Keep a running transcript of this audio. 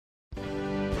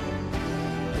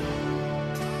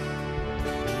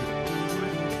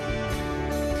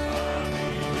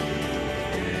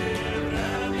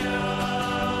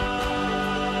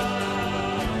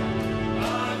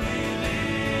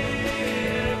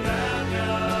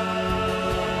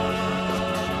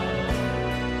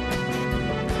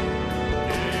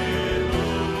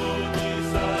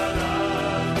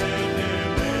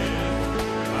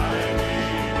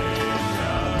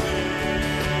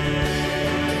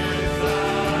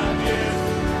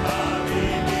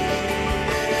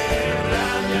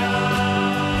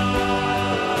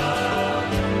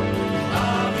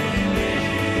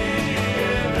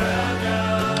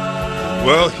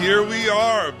Well, here we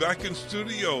are, back in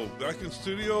studio,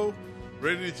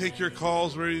 ready to take your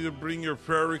calls, ready to bring your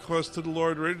prayer requests to the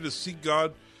Lord, ready to seek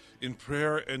God in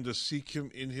prayer and to seek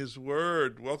Him in His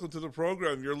Word. Welcome to the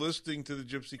program. You're listening to the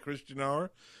Gypsy Christian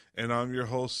Hour, and I'm your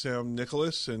host, Sam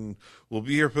Nicholas, and we'll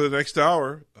be here for the next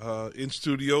hour in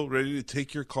studio, ready to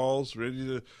take your calls, ready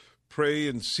to pray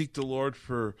and seek the Lord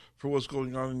for what's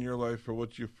going on in your life, for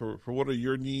what are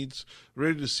your needs,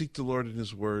 ready to seek the Lord in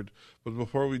His Word. But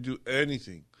before we do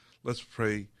anything, let's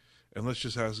pray and let's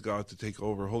just ask God to take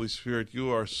over. Holy Spirit, you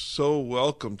are so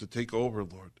welcome to take over,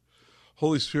 Lord.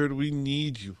 Holy Spirit, we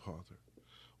need you, Father.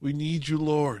 We need you,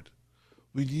 Lord.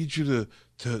 We need you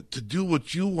to do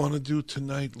what you want to do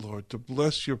tonight, Lord, to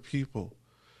bless your people.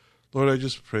 Lord, I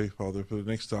just pray, Father, for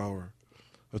the next hour,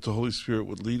 that the Holy Spirit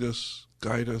would lead us,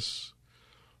 guide us.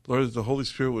 Lord, that the Holy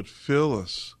Spirit would fill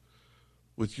us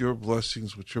with your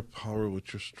blessings, with your power,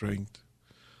 with your strength.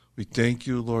 We thank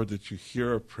you, Lord, that you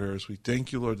hear our prayers. We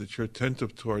thank you, Lord, that you're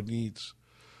attentive to our needs.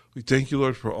 We thank you,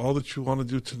 Lord, for all that you want to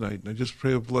do tonight. And I just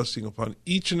pray a blessing upon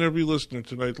each and every listener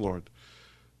tonight, Lord,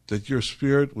 that your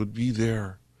Spirit would be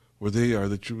there where they are,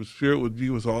 that your Spirit would be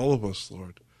with all of us,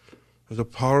 Lord, that the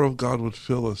power of God would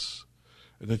fill us,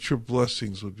 and that your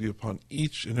blessings would be upon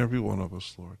each and every one of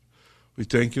us, Lord. We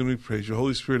thank you and we praise you.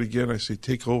 Holy Spirit, again, I say,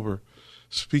 take over.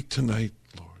 Speak tonight,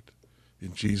 Lord,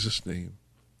 in Jesus' name.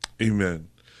 Amen.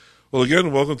 Well,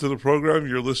 again, welcome to the program.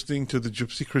 You're listening to the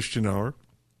Gypsy Christian Hour.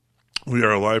 We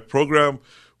are a live program.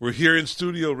 We're here in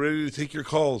studio ready to take your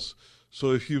calls.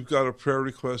 So if you've got a prayer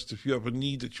request, if you have a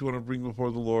need that you want to bring before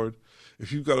the Lord,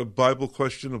 if you've got a Bible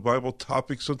question, a Bible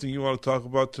topic, something you want to talk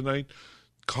about tonight,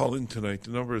 call in tonight.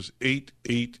 The number is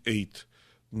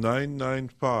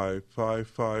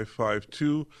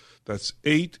 888-995-5552. That's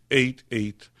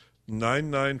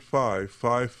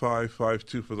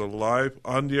 888-995-5552 for the live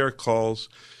on-the-air calls.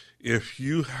 If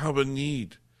you have a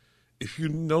need, if you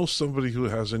know somebody who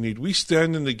has a need, we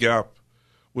stand in the gap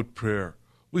with prayer.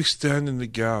 We stand in the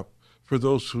gap for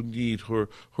those who need, who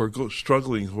are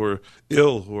struggling, who are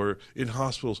ill, who are in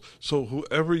hospitals. So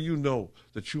whoever you know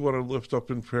that you want to lift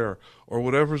up in prayer, or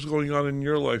whatever's going on in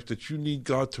your life that you need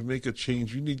God to make a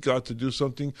change, you need God to do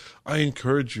something, I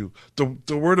encourage you.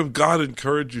 The Word of God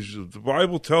encourages you. The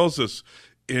Bible tells us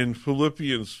in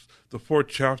Philippians, the 4th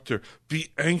chapter,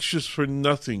 be anxious for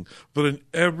nothing, but in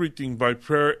everything by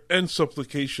prayer and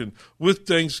supplication, with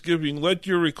thanksgiving, let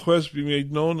your requests be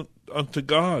made known unto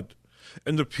God.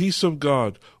 And the peace of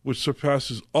God, which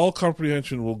surpasses all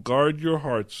comprehension, will guard your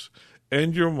hearts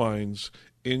and your minds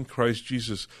in Christ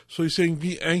Jesus. So he's saying,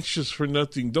 be anxious for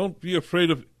nothing. Don't be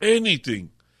afraid of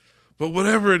anything. But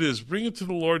whatever it is, bring it to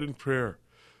the Lord in prayer.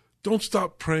 Don't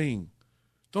stop praying.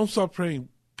 Don't stop praying.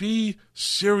 Be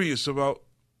serious about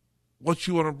what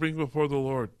you want to bring before the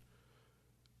Lord.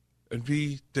 And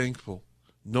be thankful,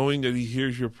 knowing that he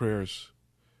hears your prayers.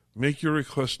 Make your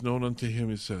request known unto him,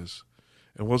 it says.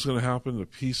 And what's going to happen? The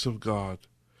peace of God,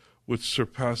 which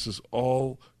surpasses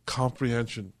all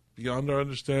comprehension, beyond our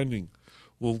understanding,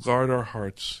 will guard our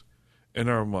hearts and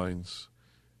our minds,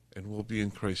 and we'll be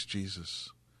in Christ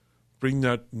Jesus. Bring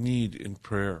that need in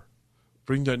prayer.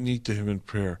 Bring that need to him in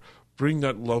prayer. Bring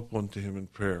that loved one to him in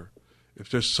prayer. If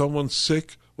there's someone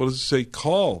sick, what does it say?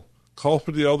 Call. Call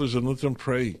for the elders and let them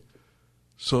pray.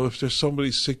 So if there's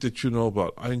somebody sick that you know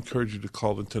about, I encourage you to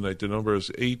call in tonight. The number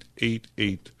is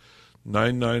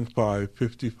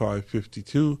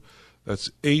 888-995-5552. That's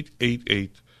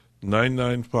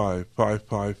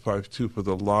 888-995-5552 for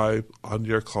the live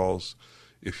on-air calls.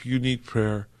 If you need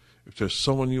prayer, if there's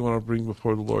someone you want to bring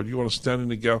before the Lord, you want to stand in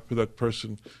the gap for that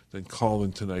person, then call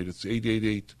in tonight. It's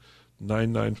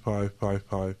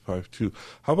 888-995-5552.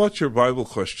 How about your Bible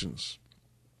questions?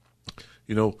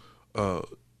 You know,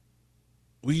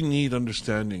 we need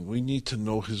understanding. We need to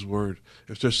know his word.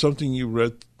 If there's something you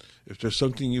read, if there's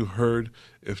something you heard,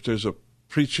 if there's a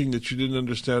preaching that you didn't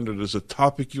understand, or there's a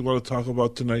topic you want to talk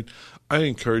about tonight, I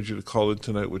encourage you to call in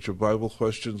tonight with your Bible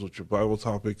questions, with your Bible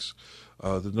topics.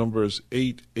 The number is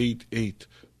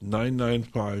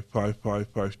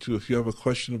 888-995-5552. If you have a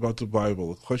question about the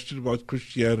Bible, a question about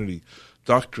Christianity,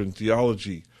 doctrine,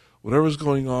 theology, whatever's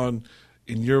going on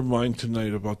in your mind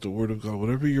tonight about the Word of God,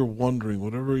 whatever you're wondering,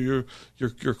 whatever you're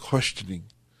questioning.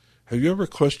 Have you ever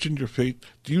questioned your faith?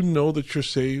 Do you know that you're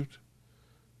saved?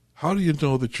 How do you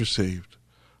know that you're saved?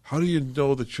 How do you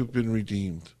know that you've been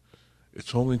redeemed?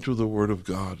 It's only through the Word of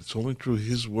God. It's only through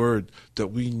his Word that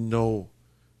we know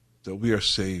that we are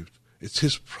saved. It's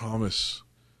his promise.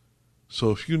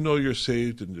 So if you know you're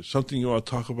saved and there's something you want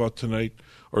to talk about tonight,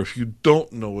 or if you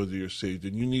don't know whether you're saved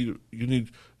and you need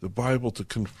the Bible to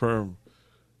confirm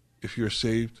if you're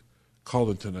saved,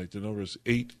 call in tonight. The number is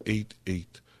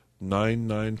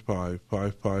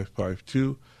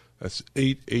 888-995-5552. That's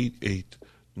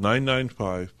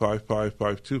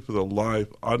 888-995-5552 for the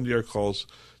live on-the-air calls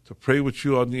to pray with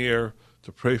you on the air,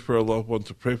 to pray for a loved one,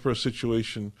 to pray for a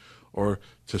situation, or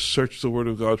to search the Word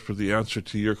of God for the answer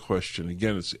to your question.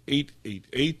 Again, it's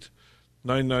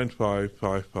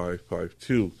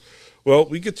 888-995-5552. Well,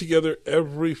 we get together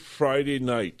every Friday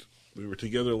night. We were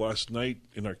together last night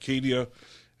in Arcadia.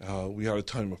 We had a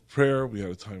time of prayer. We had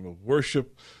a time of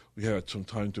worship. We had some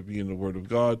time to be in the Word of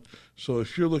God. So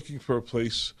if you're looking for a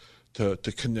place to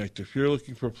connect, if you're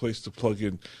looking for a place to plug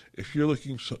in, if you're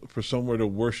looking for somewhere to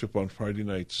worship on Friday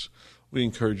nights, we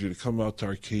encourage you to come out to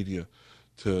Arcadia,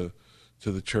 to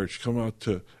the church. Come out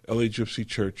to LA Gypsy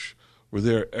Church. We're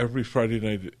there every Friday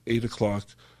night at 8 o'clock.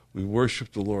 We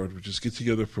worship the Lord. We just get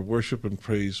together for worship and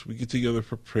praise. We get together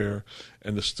for prayer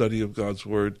and the study of God's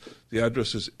Word. The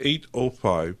address is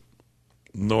 805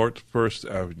 North 1st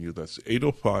Avenue. That's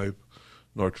 805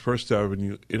 North 1st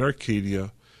Avenue in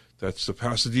Arcadia. That's the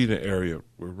Pasadena area.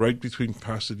 We're right between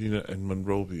Pasadena and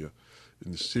Monrovia.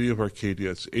 In the city of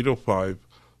Arcadia, it's 805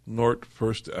 North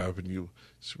 1st Avenue.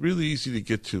 It's really easy to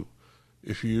get to.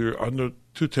 If you're on the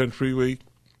 210 freeway,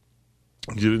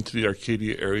 get into the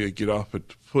Arcadia area, get off at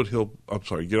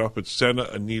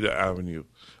Santa Anita Avenue.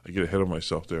 I get ahead of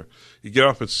myself there. You get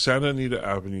off at Santa Anita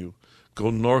Avenue, go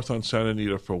north on Santa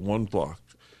Anita for 1 block.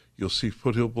 You'll see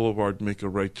Foothill Boulevard, make a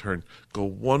right turn. Go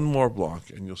 1 more block,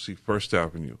 and you'll see First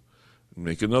Avenue.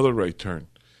 Make another right turn.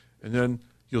 And then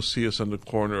you'll see us on the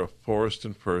corner of Forest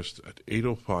and First at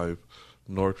 805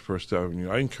 North First Avenue.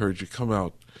 I encourage you, come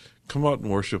out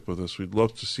and worship with us. We'd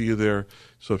love to see you there.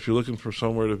 So if you're looking for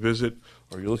somewhere to visit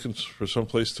or you're looking for some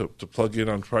place to plug in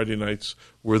on Friday nights,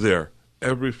 we're there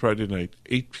every Friday night,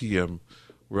 8 p.m.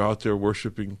 We're out there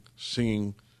worshiping,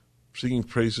 singing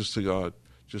praises to God,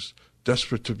 just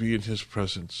desperate to be in His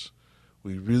presence.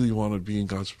 We really want to be in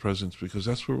God's presence because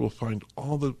that's where we'll find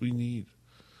all that we need.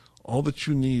 All that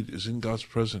you need is in God's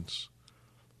presence.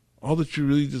 All that you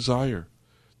really desire.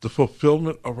 The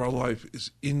fulfillment of our life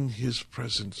is in His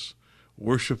presence,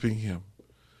 worshiping Him.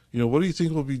 What do you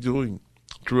think we'll be doing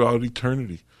throughout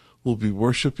eternity? We'll be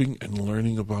worshiping and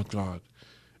learning about God.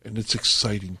 And it's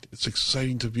exciting. It's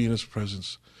exciting to be in His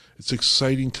presence. It's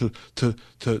exciting to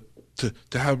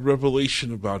have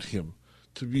revelation about Him,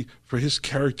 for His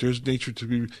character, His nature to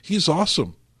be. He is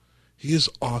awesome. He is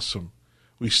awesome.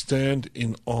 We stand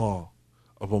in awe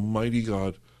of Almighty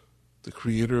God, the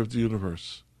Creator of the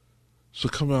universe. So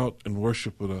come out and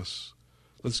worship with us.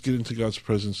 Let's get into God's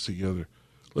presence together.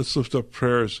 Let's lift up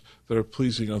prayers that are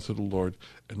pleasing unto the Lord,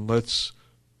 and let's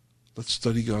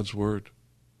study God's Word.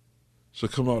 So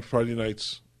come out Friday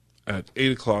nights at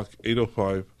 8 o'clock,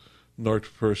 805 North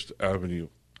 1st Avenue.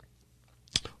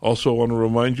 Also, I want to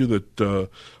remind you that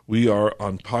we are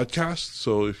on podcast.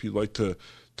 So if you'd like to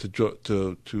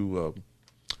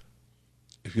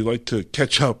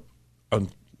catch up on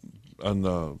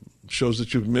shows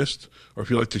that you've missed, or if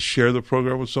you'd like to share the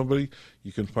program with somebody,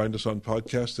 you can find us on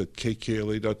podcast at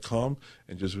kkla.com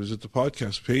and just visit the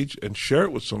podcast page and share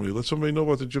it with somebody. Let somebody know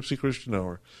about the Gypsy Christian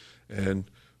Hour and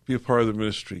be a part of the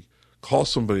ministry. Call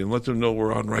somebody and let them know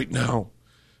we're on right now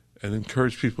and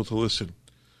encourage people to listen.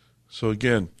 So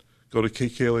again, go to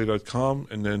kkla.com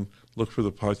and then look for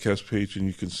the podcast page and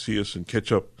you can see us and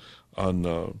catch up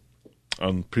on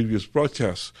previous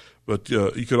broadcasts. But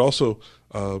you could also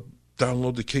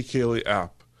download the KKLA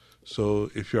app. So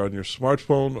if you're on your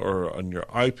smartphone or on your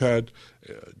iPad,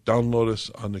 download us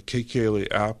on the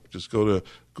KKLA app. Just go to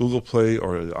Google Play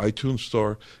or the iTunes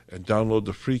Store and download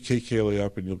the free KKLA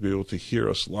app, and you'll be able to hear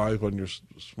us live on your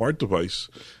smart device,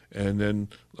 and then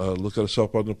look us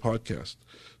up on the podcast.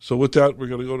 So with that, we're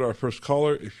going to go to our first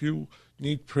caller. If you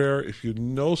need prayer, if you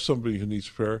know somebody who needs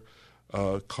prayer,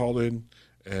 call in,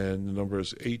 and the number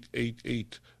is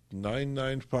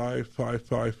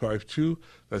 888-995-5552.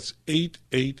 That's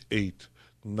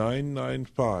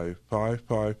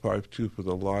 888-995-5552 for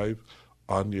the live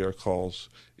on-the-air calls.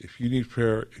 If you need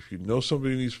prayer, if you know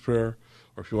somebody needs prayer,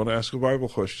 or if you want to ask a Bible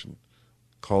question,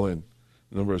 call in.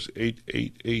 The number is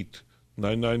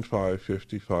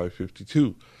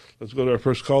 888-995-5552. Let's go to our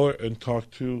first caller and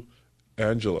talk to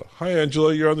Angela. Hi,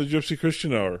 Angela. You're on the Gypsy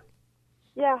Christian Hour.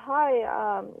 Yeah, hi. It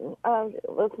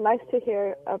was nice to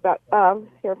hear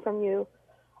from you.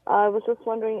 I was just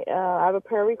wondering, I have a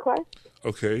prayer request.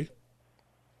 Okay.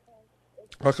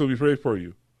 How can we pray for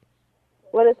you?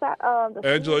 What is that?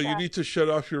 Angela, you need to shut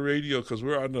off your radio because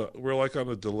we're on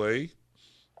a delay.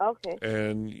 Okay.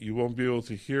 And you won't be able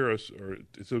to hear us, or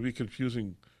it'll be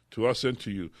confusing to us and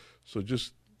to you. So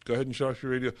just go ahead and shut off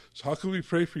your radio. So how can we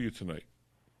pray for you tonight?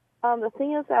 The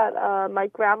thing is that my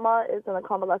grandma is in a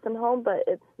convalescent home, but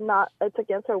it's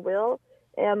against her will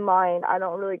and mine. I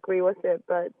don't really agree with it,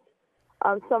 but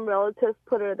some relatives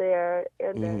put her there,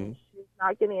 and then she's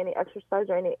not getting any exercise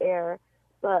or any air.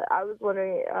 But I was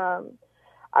wondering,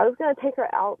 I was going to take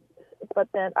her out, but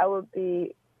then I would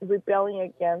be rebelling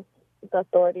against the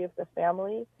authority of the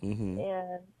family.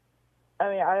 And, I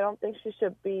mean, I don't think she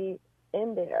should be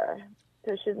in there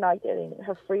because she's not getting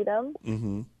her freedom.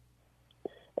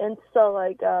 And so,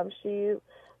 like, she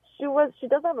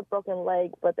doesn't have a broken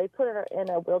leg, but they put her in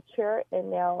a wheelchair,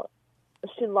 and now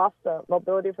she lost the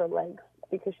mobility of her legs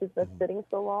because she's been sitting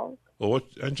so long. Well,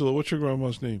 Angela, what's your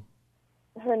grandma's name?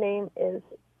 Her name is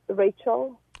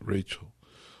Rachel. Rachel.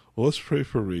 Well, let's pray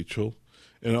for Rachel.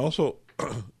 And also,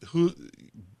 who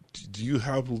do you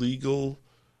have legal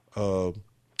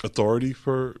authority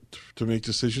to make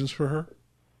decisions for her?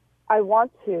 I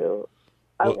want to.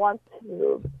 I want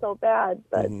to so bad,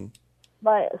 but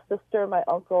my sister, my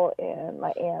uncle, and my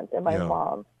aunt and my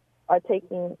mom are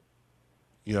taking.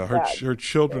 Yeah, her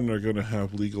children are going to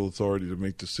have legal authority to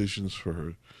make decisions for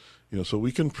her. You know, so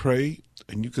we can pray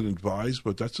and you can advise,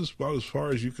 but that's about as far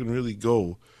as you can really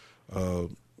go.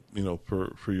 You know,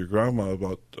 for your grandma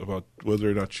about whether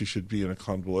or not she should be in a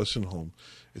convalescent home.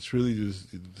 It's really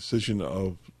the decision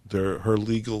of her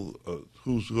legal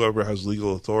whoever has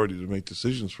legal authority to make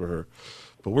decisions for her.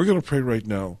 But we're going to pray right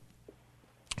now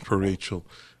for Rachel,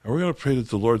 and we're going to pray that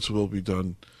the Lord's will be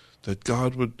done, that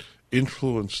God would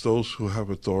influence those who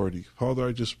have authority. Father,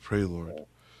 I just pray, Lord,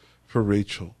 for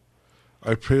Rachel.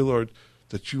 I pray, Lord,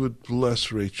 that you would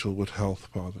bless Rachel with health,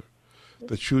 Father,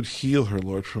 that you would heal her,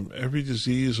 Lord, from every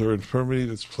disease or infirmity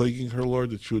that's plaguing her,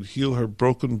 Lord, that you would heal her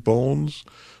broken bones,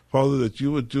 Father, that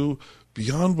you would do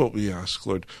beyond what we ask,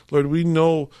 Lord. Lord, we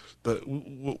know that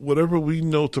whatever we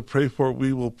know to pray for,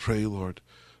 we will pray, Lord,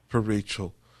 for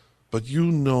Rachel. But you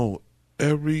know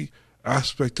every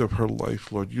aspect of her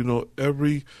life, Lord. You know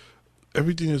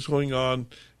everything is going on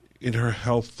in her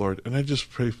health, Lord. And I just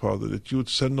pray, Father, that you would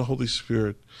send the Holy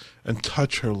Spirit and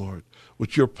touch her, Lord,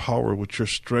 with your power, with your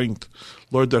strength.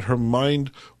 Lord, that her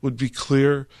mind would be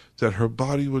clear, that her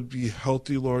body would be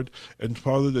healthy, Lord. And,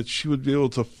 Father, that she would be able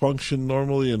to function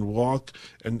normally and walk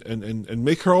and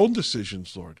make her own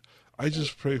decisions, Lord. I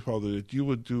just pray, Father, that you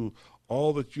would do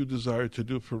all that you desire to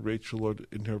do for Rachel, Lord,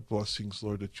 in her blessings,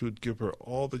 Lord, that you would give her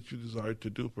all that you desire to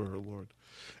do for her, Lord.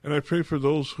 And I pray for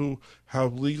those who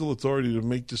have legal authority to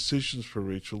make decisions for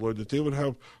Rachel, Lord, that they would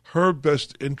have her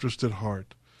best interest at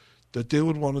heart, that they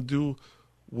would want to do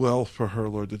well for her,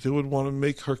 Lord, that they would want to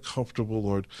make her comfortable,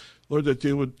 Lord. Lord, that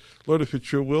they would, Lord, if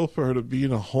it's your will for her to be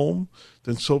in a home,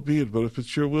 then so be it. But if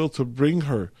it's your will to bring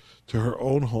her to her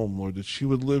own home, Lord, that she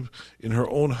would live in her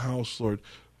own house, Lord,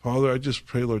 Father, I just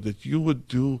pray, Lord, that you would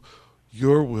do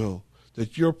your will,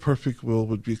 that your perfect will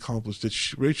would be accomplished, that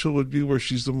Rachel would be where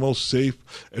she's the most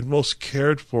safe and most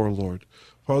cared for, Lord.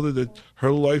 Father, that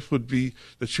her life would be,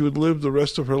 that she would live the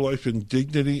rest of her life in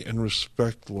dignity and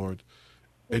respect, Lord,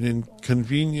 and in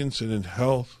convenience and in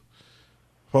health.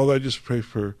 Father, I just pray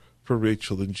for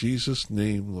Rachel. In Jesus'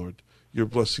 name, Lord, your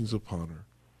blessings upon her.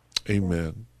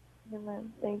 Amen.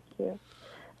 Amen. Thank you.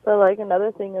 But, like,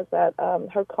 another thing is that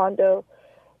her condo,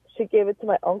 she gave it to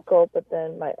my uncle, but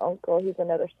then my uncle, he's in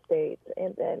another state,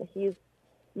 and then he's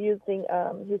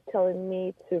telling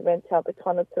me to rent out the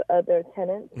condo to other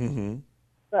tenants.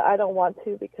 But I don't want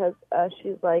to because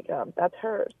she's like, that's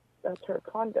hers. That's her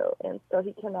condo, and so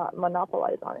he cannot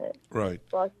monopolize on it. Right.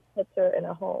 Well, he puts her in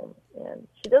a home, and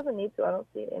she doesn't need to. I don't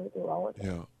see anything wrong with it.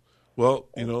 Yeah. Well,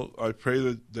 you know, I pray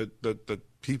that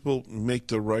people make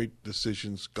the right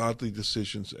decisions, godly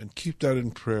decisions, and keep that in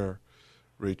prayer,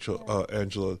 Rachel,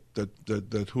 Angela,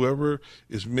 that whoever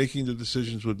is making the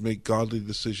decisions would make godly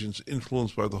decisions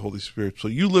influenced by the Holy Spirit. So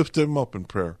you lift them up in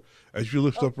prayer. As you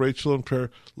lift up Rachel in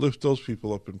prayer, lift those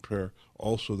people up in prayer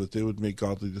also, that they would make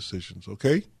godly decisions,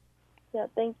 okay? Yeah,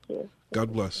 thank you.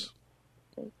 God bless.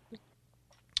 Thank you.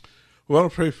 We want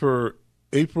to pray for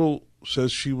April.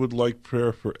 Says she would like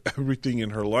prayer for everything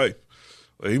in her life.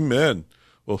 Amen.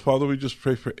 Well, Father, we just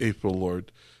pray for April,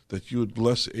 Lord, that you would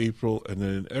bless April, and that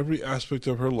in every aspect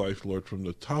of her life, Lord, from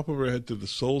the top of her head to the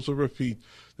soles of her feet,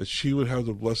 that she would have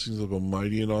the blessings of a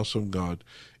mighty and awesome God.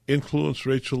 Influence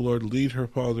Rachel, Lord, lead her,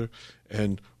 Father,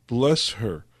 and bless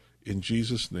her in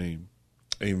Jesus' name.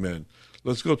 Amen.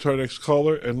 Let's go to our next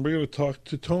caller, and we're going to talk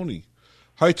to Tony.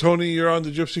 Hi, Tony. You're on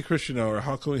the Gypsy Christian Hour.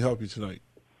 How can we help you tonight?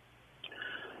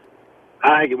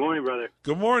 Hi, good morning, brother.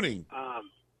 Good morning.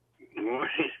 Good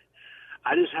morning.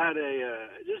 I just had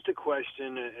a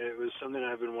question. It was something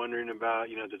I've been wondering about.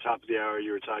 You know, at the top of the hour,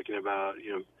 you were talking about,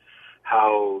 you know,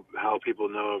 how people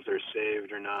know if they're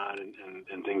saved or not,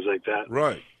 and things like that.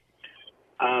 Right.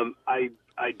 I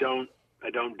don't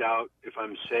doubt if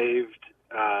I'm saved.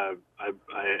 I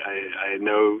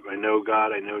know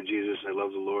God. I know Jesus. I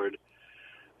love the Lord.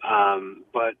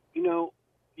 But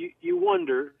you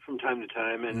wonder from time to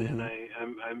time, and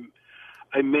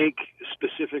I make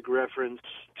specific reference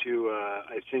to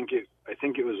I think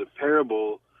it was a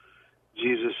parable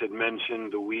Jesus had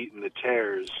mentioned, the wheat and the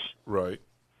tares. Right.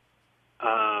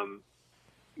 How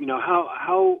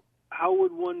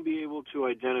would one be able to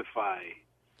identify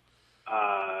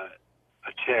a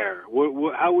tare?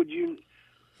 How would you?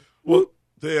 Well,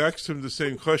 they asked him the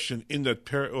same question in that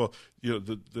parable. Well,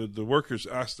 the workers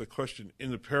asked the question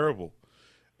in the parable.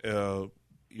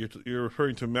 You're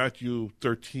referring to Matthew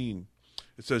 13.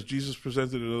 It says, Jesus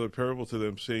presented another parable to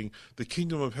them, saying, the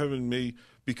kingdom of heaven may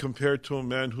be compared to a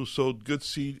man who sowed good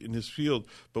seed in his field.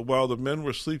 But while the men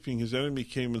were sleeping, his enemy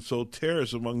came and sowed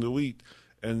tares among the wheat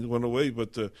and went away.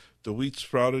 But the wheat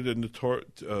sprouted and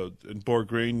bore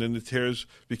grain. Then the tares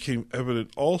became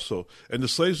evident also. And the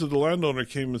slaves of the landowner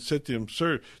came and said to him,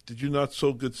 Sir, did you not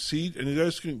sow good seed? And he's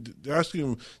asking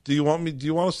him, Do you want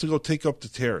us to go take up the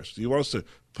tares? Do you want us to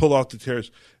pull out the tares?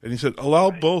 And he said,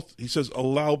 allow both. He says,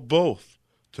 allow both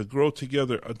to grow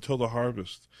together until the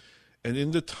harvest. And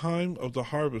in the time of the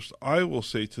harvest, I will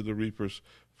say to the reapers,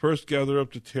 first gather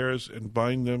up the tares and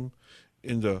bind them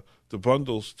in the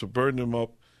bundles to burn them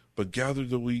up, but gather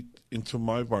the wheat into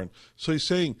my barn. So he's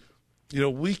saying,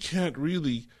 we can't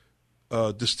really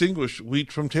distinguish wheat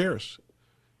from tares.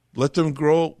 Let them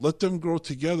grow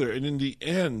together, and in the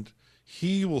end,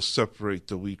 he will separate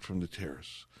the wheat from the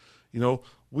tares.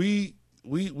 We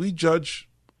judge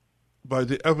by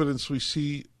the evidence we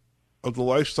see of the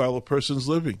lifestyle a person's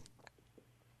living.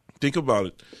 Think about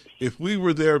it. If we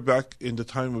were there back in the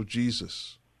time of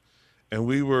Jesus and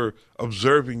we were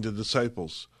observing the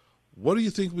disciples, what do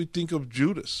you think we'd think of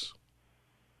Judas?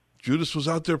 Judas was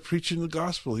out there preaching the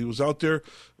gospel. He was out there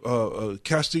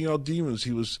casting out demons.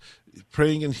 He was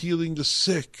praying and healing the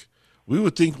sick. We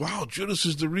would think, wow, Judas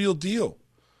is the real deal,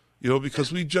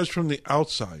 because we judge from the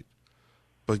outside,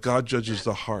 but God judges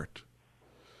the heart.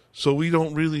 So we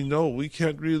don't really know. We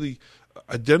can't really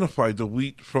identify the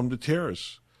wheat from the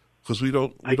tares because we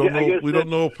don't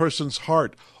know a person's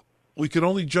heart. We can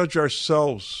only judge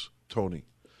ourselves, Tony.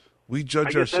 We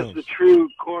judge ourselves. That's the true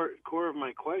core of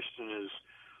my question is,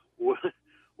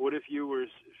 what if you were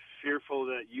fearful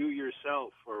that you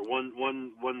yourself or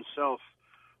oneself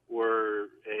were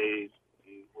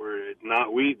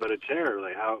not wheat but a tare?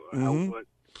 Like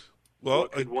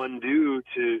what could one do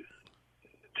to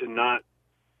not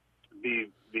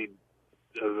be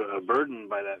a burden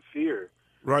by that fear?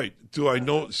 Right. Do I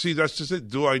know? See, that's just it.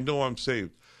 Do I know I'm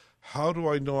saved? How do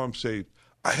I know I'm saved?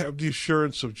 I have the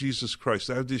assurance of Jesus Christ.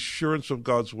 I have the assurance of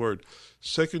God's word.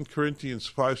 2 Corinthians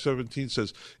 5:17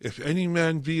 says, if any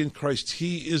man be in Christ,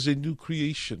 he is a new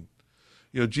creation.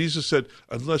 Jesus said,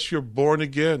 unless you're born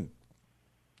again,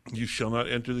 you shall not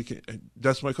enter the kingdom.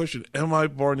 That's my question. Am I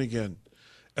born again?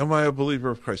 Am I a believer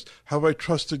of Christ? Have I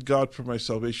trusted God for my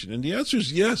salvation? And the answer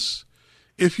is yes.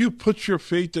 If you put your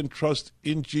faith and trust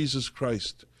in Jesus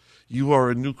Christ, you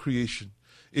are a new creation.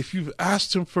 If you've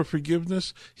asked him for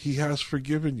forgiveness, he has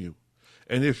forgiven you.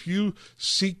 And if you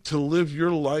seek to live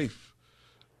your life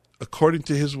according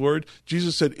to his word,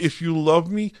 Jesus said, if you love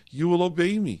me, you will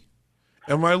obey me.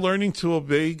 Am I learning to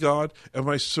obey God? Am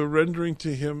I surrendering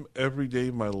to him every day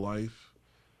of my life?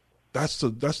 That's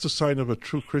the sign of a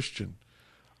true Christian.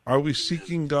 Are we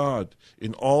seeking God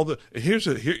in all the? Here's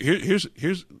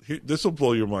this will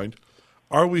blow your mind.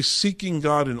 Are we seeking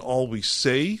God in all we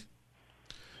say,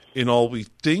 in all we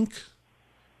think,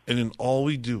 and in all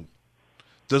we do?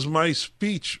 Does my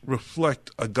speech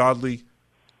reflect a godly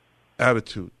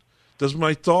attitude? Does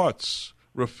my thoughts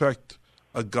reflect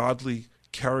a godly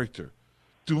character?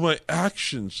 Do my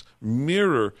actions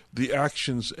mirror the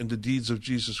actions and the deeds of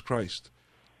Jesus Christ?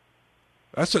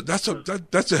 That's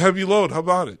a heavy load. How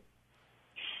about it?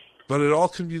 But it all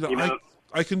can be done.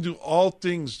 I can do all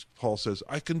things, Paul says.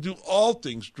 I can do all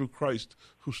things through Christ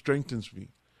who strengthens me.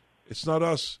 It's not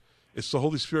us. It's the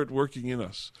Holy Spirit working in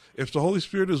us. If the Holy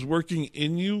Spirit is working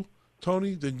in you,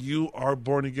 Tony, then you are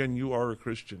born again. You are a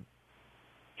Christian.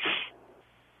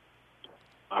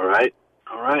 All right.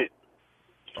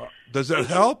 Does that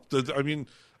help? Do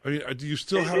you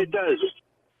still have? It does.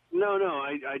 No.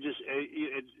 I just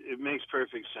it makes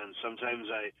perfect sense. Sometimes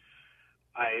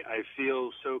I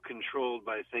feel so controlled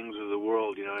by things of the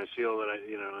world. I feel that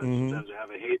sometimes I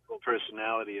have a hateful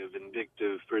personality, a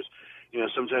vindictive person.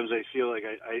 Sometimes I feel like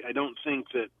I don't think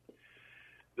that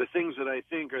the things that I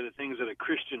think are the things that a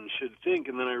Christian should think,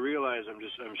 and then I realize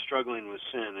I'm struggling with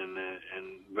sin.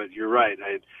 But you're right.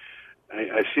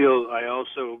 I feel I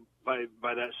also by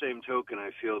that same token,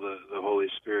 I feel the Holy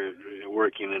Spirit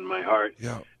working in my heart.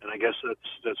 Yeah. And I guess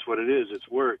that's what it is. It's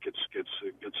work. It's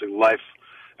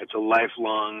a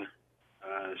lifelong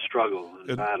struggle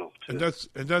and battle. That's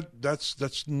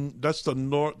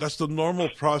the normal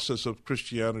process of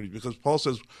Christianity, because Paul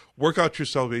says, work out your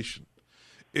salvation.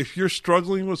 If you're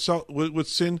struggling with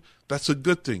sin, that's a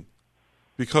good thing,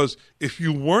 because if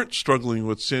you weren't struggling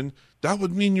with sin, that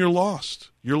would mean you're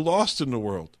lost. You're lost in the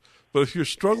world. But if you're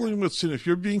struggling with sin, if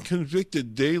you're being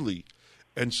convicted daily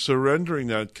and surrendering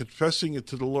that, confessing it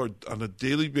to the Lord on a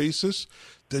daily basis,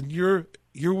 then you're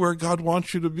where God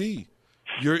wants you to be.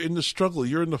 You're in the struggle.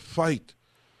 You're in the fight.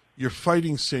 You're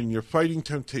fighting sin. You're fighting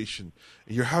temptation.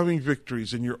 And you're having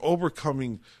victories, and you're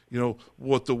overcoming,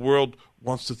 what the world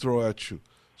wants to throw at you.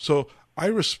 So I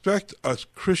respect a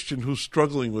Christian who's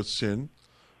struggling with sin,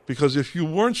 because if you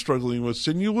weren't struggling with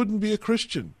sin, you wouldn't be a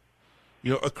Christian.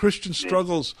 A Christian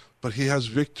struggles, but he has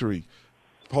victory.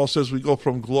 Paul says we go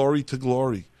from glory to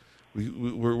glory.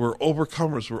 We're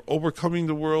overcomers. We're overcoming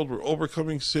the world. We're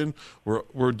overcoming sin.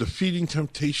 We're defeating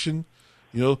temptation.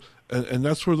 And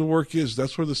that's where the work is.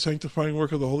 That's where the sanctifying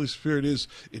work of the Holy Spirit is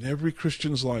in every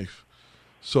Christian's life.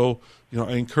 So,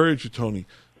 I encourage you, Tony,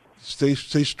 stay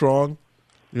strong.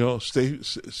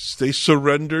 Stay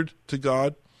surrendered to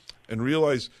God, and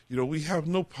realize, we have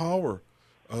no power.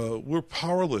 We're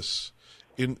powerless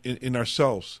in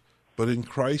ourselves, but in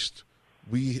Christ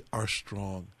we are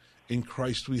strong. In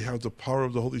Christ we have the power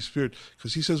of the Holy Spirit,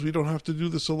 because he says we don't have to do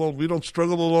this alone. We don't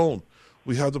struggle alone.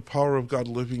 We have the power of God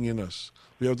living in us.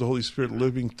 We have the Holy Spirit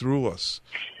living through us,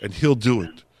 and he'll do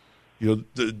it.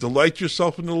 Delight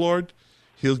yourself in the Lord.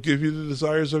 He'll give you the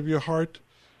desires of your heart.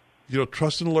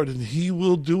 Trust in the Lord, and he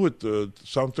will do it.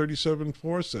 Psalm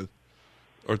 37:4 says,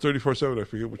 or 34:7, I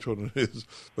forget which one it is,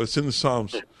 but it's in the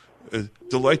Psalms.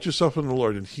 Delight yourself in the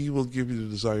Lord, and he will give you the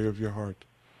desire of your heart.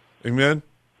 Amen?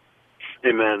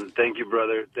 Amen. Thank you,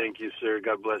 brother. Thank you, sir.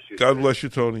 God bless you. God bless you,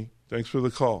 Tony. Thanks for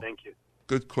the call. Thank you.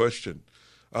 Good question.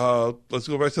 Let's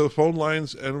go back to the phone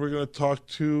lines, and we're going to talk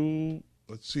to,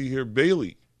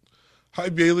 Bailey. Hi,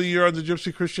 Bailey. You're on the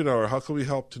Gypsy Christian Hour. How can we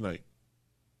help tonight?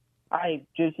 Hi,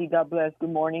 Gypsy. God bless. Good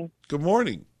morning. Good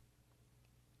morning.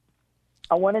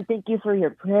 I want to thank you for your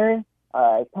prayer.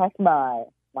 I passed my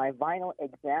final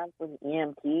exam for the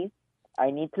EMT.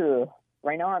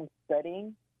 Right now I'm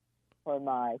studying for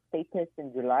my state test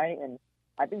in July, and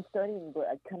I've been studying, but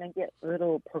I kind of get a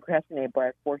little procrastinated, but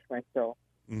I force myself.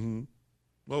 Mm-hmm.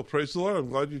 Well, praise the Lord. I'm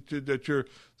glad that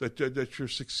you're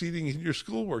succeeding in your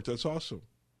schoolwork. That's awesome.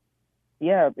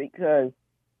 Yeah, because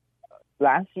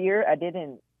last year I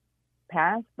didn't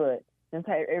pass, but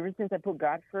ever since I put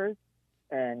God first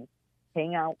and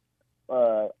hang out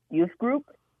youth group,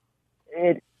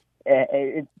 it's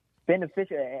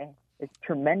beneficial. It's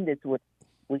tremendous what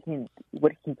he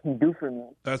can do for me.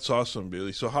 That's awesome,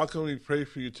 Bailey. So how can we pray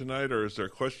for you tonight, or is there a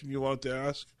question you want to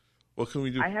ask? What can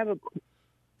we do? I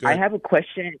have a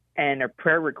question and a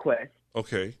prayer request.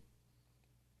 Okay.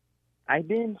 I've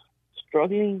been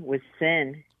struggling with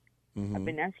sin. Mm-hmm. I've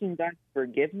been asking God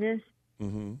forgiveness,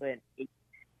 mm-hmm. but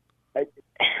I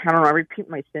don't know. I repeat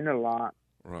my sin a lot.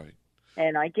 Right.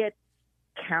 And I get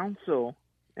counsel,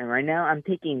 and right now I'm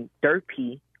taking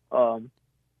therapy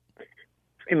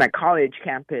in my college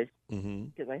campus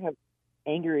because I have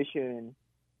anger issue,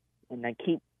 and I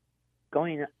keep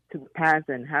going to the past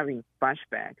and having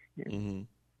flashbacks. Mm-hmm.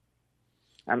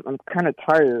 I'm kind of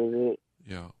tired of it.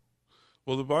 Yeah.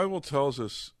 Well, the Bible tells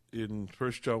us in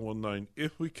 1 John 1:9,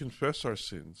 if we confess our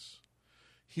sins,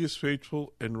 he is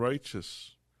faithful and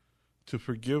righteous to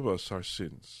forgive us our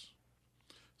sins.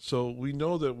 So we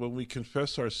know that when we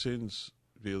confess our sins,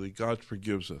 really, God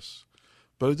forgives us.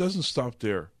 But it doesn't stop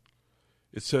there.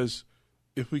 It says,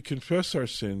 if we confess our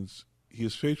sins, he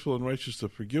is faithful and righteous to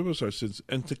forgive us our sins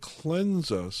and to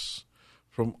cleanse us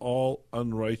from all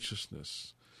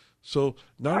unrighteousness. So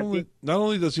not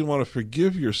only does he want to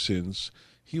forgive your sins,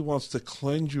 he wants to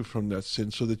cleanse you from that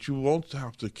sin so that you won't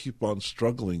have to keep on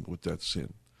struggling with that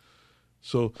sin.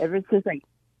 So ever since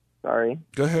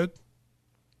Go ahead.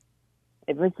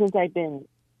 Ever since I've been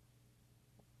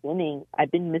sinning,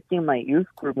 I've been missing my youth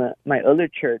group, my other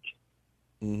church.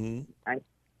 Mm-hmm.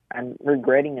 I'm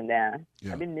regretting that.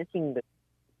 Yeah. I've been missing the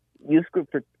youth group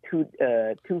for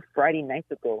two Friday nights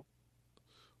ago.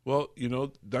 Well,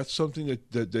 that's something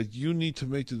that you need to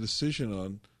make the decision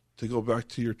on, to go back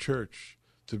to your church,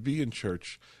 to be in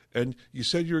church. And you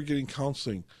said you were getting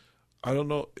counseling. I don't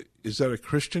know, is that a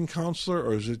Christian counselor,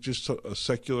 or is it just a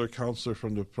secular counselor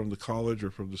from the college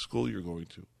or from the school you're going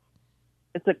to?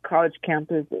 It's a college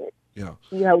campus. Yeah.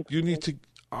 You need to.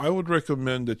 I would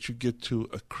recommend that you get to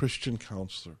a Christian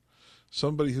counselor,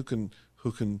 somebody who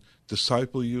who can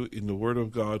disciple you in the Word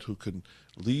of God, who can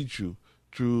lead you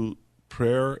through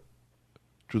prayer,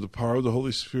 through the power of the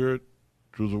Holy Spirit,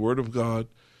 through the Word of God,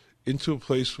 into a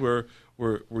place where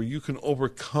you can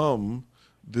overcome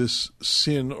this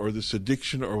sin or this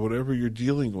addiction or whatever you're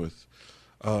dealing with.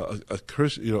 A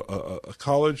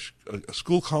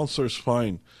school counselor is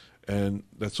fine, and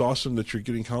that's awesome that you're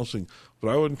getting counseling. But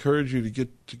I would encourage you to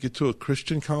get to a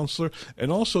Christian counselor,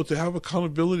 and also to have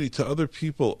accountability to other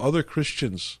people, other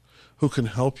Christians who can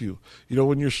help you.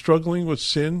 When you're struggling with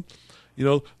sin,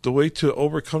 the way to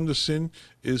overcome the sin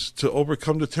is to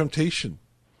overcome the temptation.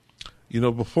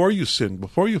 Before you sin,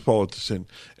 before you fall into sin.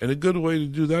 And a good way to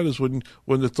do that is when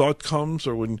the thought comes,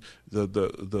 or when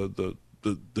the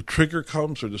trigger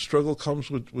comes, or the struggle comes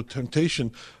with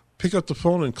temptation, pick up the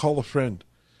phone and call a friend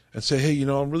and say, hey,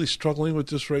 I'm really struggling with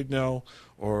this right now,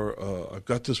 or I've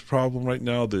got this problem right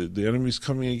now, the enemy's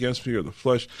coming against me, or the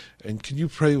flesh, and can you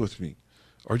pray with me?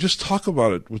 Or just talk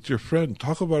about it with your friend.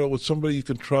 Talk about it with somebody you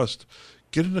can trust.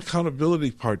 Get an accountability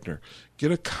partner.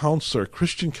 Get a counselor, a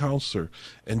Christian counselor,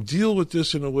 and deal with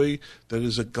this in a way that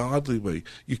is a godly way.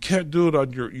 You can't do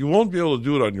it you won't be able to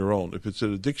do it on your own. If it's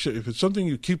an addiction, if it's something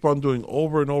you keep on doing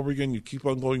over and over again, you keep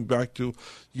on going back to,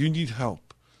 you need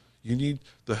help. You need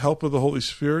the help of the Holy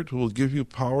Spirit, who will give you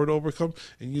power to overcome,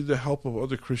 and you need the help of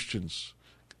other Christians,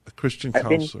 a Christian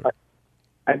counselor.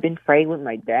 I've been praying with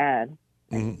my dad,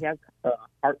 and he has a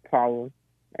heart problem,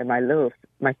 and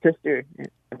my sister,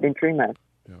 I've been treating my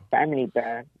family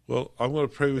bad. Well, I'm going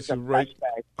to pray with you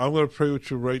I'm going to pray with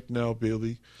you right now,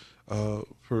 Bailey,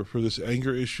 for this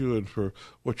anger issue and for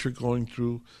what you're going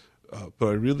through. But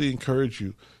I really encourage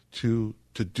you to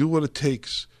do what it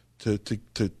takes to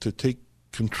take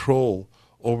control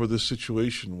over this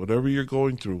situation. Whatever you're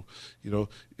going through,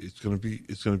 it's going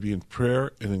to be in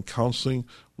prayer and in counseling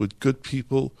with good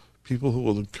people who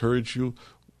will encourage you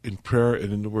in prayer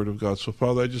and in the Word of God. So,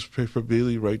 Father, I just pray for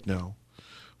Bailey right now,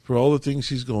 for all the things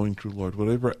he's going through, Lord,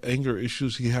 whatever anger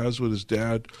issues he has with his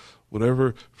dad,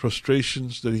 whatever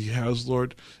frustrations that he has,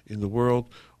 Lord, in the world,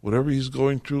 whatever he's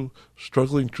going through,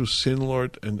 struggling through sin,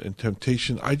 Lord, and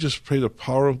temptation, I just pray the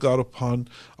power of God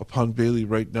upon Bailey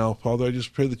right now. Father, I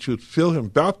just pray that you would fill him,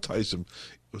 baptize him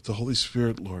with the Holy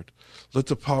Spirit, Lord. Let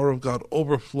the power of God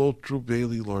overflow through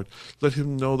Bailey, Lord. Let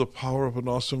him know the power of an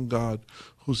awesome God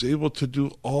who's able to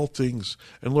do all things.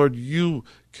 And Lord, you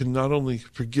can not only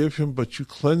forgive him, but you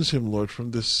cleanse him, Lord,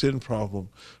 from this sin problem,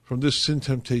 from this sin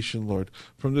temptation, Lord,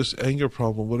 from this anger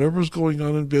problem. Whatever's going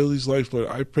on in Bailey's life, Lord,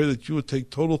 I pray that you would take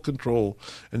total control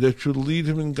and that you would lead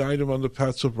him and guide him on the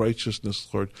paths of righteousness,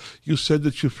 Lord. You said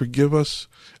that you forgive us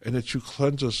and that you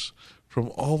cleanse us from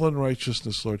all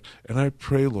unrighteousness, Lord. And I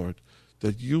pray, Lord,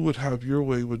 that you would have your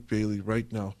way with Bailey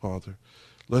right now, Father.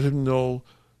 Let him know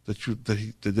that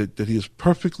he is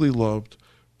perfectly loved,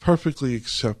 perfectly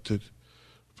accepted,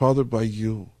 Father, by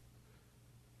you.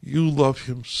 You love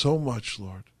him so much,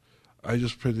 Lord. I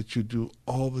just pray that you do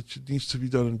all that needs to be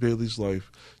done in Bailey's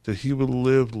life, that he will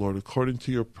live, Lord, according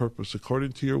to your purpose,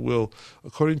 according to your will,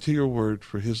 according to your word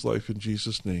for his life in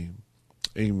Jesus' name.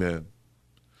 Amen.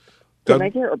 Can I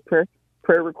get a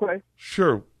prayer request?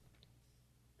 Sure.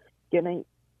 Can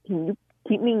you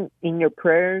keep me in your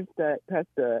prayers that pass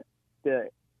the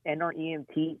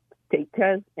NREMT state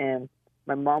test and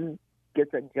my mom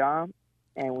gets a job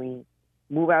and we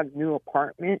move out of a new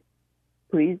apartment,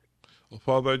 please? Well,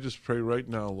 Father, I just pray right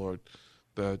now, Lord,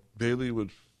 that Bailey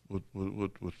would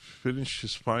finish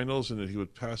his finals and that he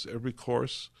would pass every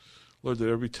course. Lord, that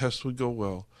every test would go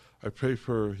well. I pray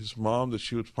for his mom, that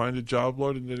she would find a job,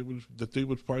 Lord, and that they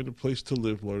would find a place to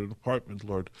live, Lord, an apartment,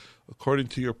 Lord, according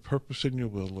to your purpose and your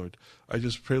will, Lord. I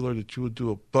just pray, Lord, that you would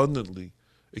do abundantly,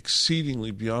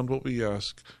 exceedingly beyond what we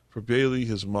ask for Bailey,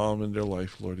 his mom, and their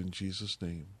life, Lord, in Jesus'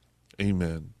 name.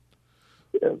 Amen.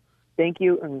 Thank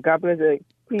you, and God bless you.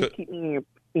 Please keep me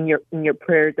in your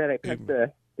prayers that I pass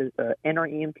the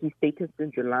NREMT state test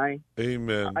in July.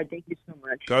 Amen. I thank you so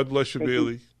much. God bless you, Thank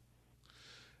Bailey. You.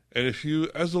 And if you,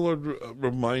 as the Lord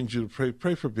reminds you to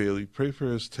pray for Bailey, pray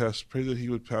for his test, pray that he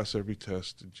would pass every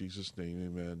test in Jesus' name,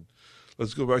 amen.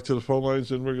 Let's go back to the phone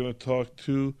lines, and we're going to talk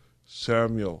to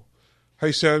Samuel.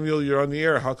 Hey, Samuel, you're on the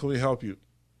air. How can we help you?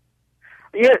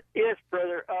 Yes,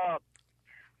 brother.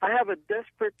 I have a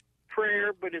desperate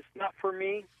prayer, but it's not for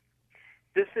me.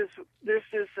 This is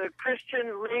a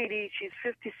Christian lady. She's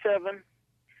 57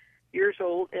 years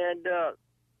old, and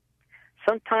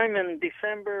sometime in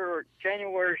December or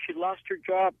January, she lost her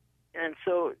job, and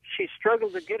so she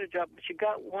struggled to get a job, but she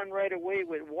got one right away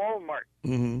with Walmart.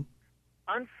 Mm-hmm.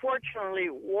 Unfortunately,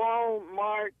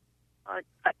 Walmart,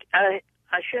 I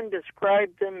shouldn't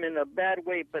describe them in a bad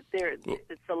way, but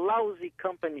it's a lousy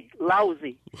company.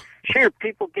 Lousy. Sure,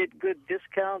 people get good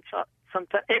discounts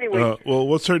sometimes. Anyway. Well,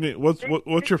 what's her name?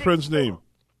 What's your friend's name?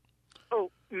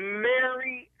 Oh,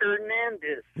 Mary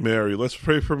Hernandez. Mary. Let's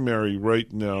pray for Mary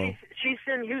right now. She's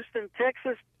in Houston,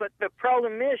 Texas, but the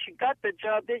problem is she got the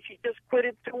job, then she just quit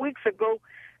it 2 weeks ago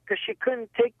because she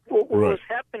couldn't take what was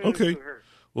happening to her.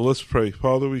 Well, let's pray.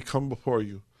 Father, we come before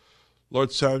you.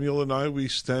 Lord, Samuel and I, we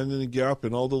stand in the gap,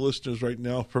 and all the listeners right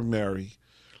now for Mary.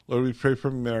 Lord, we pray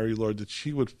for Mary, Lord, that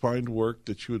she would find work,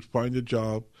 that she would find a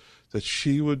job, that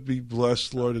she would be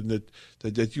blessed, Lord, and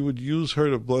that you would use her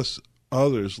to bless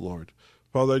others, Lord.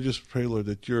 Father, I just pray, Lord,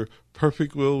 that your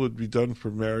perfect will would be done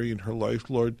for Mary in her life,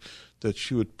 Lord, that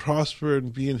she would prosper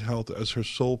and be in health as her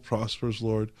soul prospers,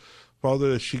 Lord.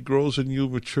 Father, as she grows in you,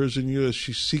 matures in you, as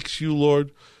she seeks you,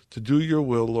 Lord, to do your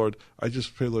will, Lord, I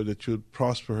just pray, Lord, that you would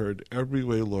prosper her in every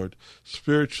way, Lord,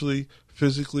 spiritually,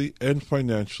 physically, and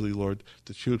financially, Lord,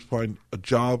 that she would find a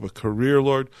job, a career,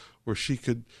 Lord, where she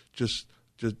could just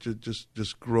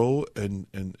grow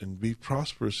and be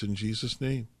prosperous in Jesus'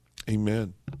 name.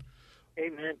 Amen.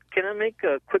 Amen. Can I make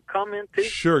a quick comment, too?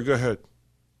 Sure, go ahead.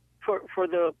 For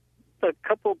the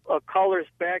couple of callers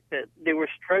back that they were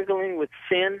struggling with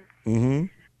sin, Mm-hmm.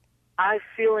 I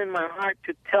feel in my heart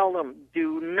to tell them,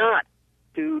 do not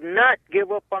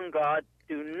give up on God.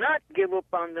 Do not give up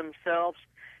on themselves.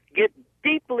 Get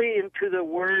deeply into the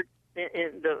Word,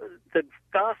 in the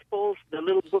Gospels, the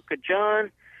little book of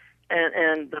John,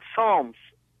 and the Psalms,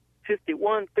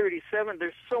 51, 37.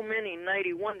 There's so many,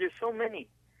 91. There's so many.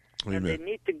 Amen. And they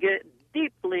need to get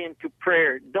deeply into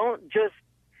prayer. Don't just,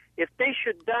 if they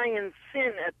should die in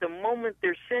sin at the moment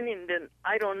they're sinning, then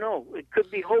I don't know. It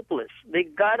could be hopeless. They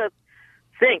got to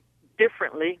think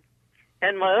differently.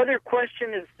 And my other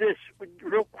question is this,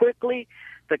 real quickly.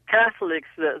 The Catholics,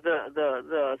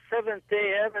 the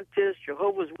Seventh-day Adventists,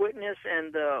 Jehovah's Witness,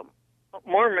 and the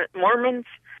Mormons,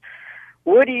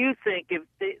 what do you think?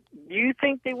 Do you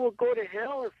think they will go to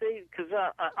hell if they? Because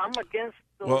I'm against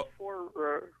those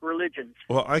four religions.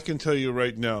 Well, I can tell you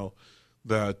right now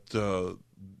that the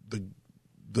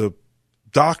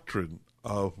doctrine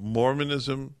of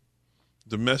Mormonism,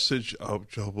 the message of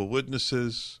Jehovah's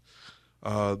Witnesses,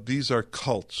 these are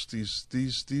cults.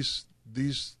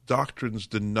 These doctrines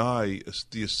deny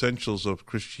the essentials of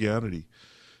Christianity.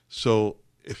 So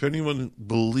if anyone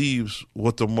believes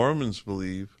what the Mormons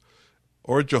believe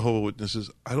or Jehovah's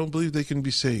Witnesses, I don't believe they can be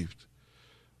saved.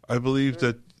 I believe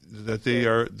that they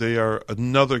are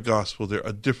another gospel. They're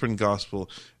a different gospel.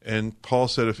 And Paul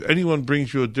said, if anyone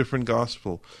brings you a different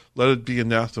gospel, let it be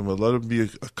anathema, let it be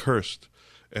accursed.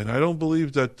 And I don't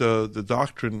believe that the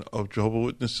doctrine of Jehovah's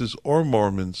Witnesses or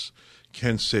Mormons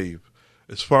can save.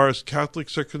 As far as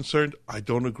Catholics are concerned, I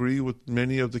don't agree with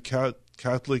many of the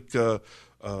Catholic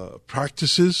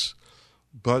practices,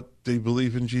 but they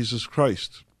believe in Jesus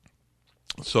Christ.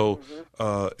 So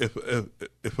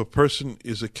if a person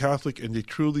is a Catholic and they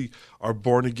truly are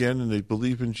born again and they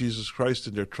believe in Jesus Christ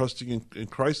and they're trusting in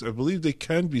Christ, I believe they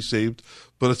can be saved,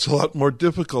 but it's a lot more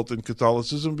difficult in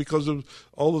Catholicism because of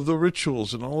all of the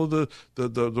rituals and all of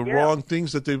the wrong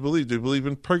things that they believe. They believe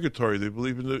in purgatory. They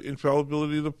believe in the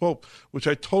infallibility of the Pope, which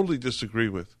I totally disagree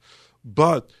with.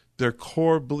 But their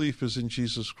core belief is in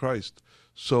Jesus Christ.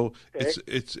 So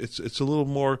it's a little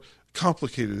more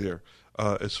complicated there.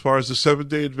 As far as the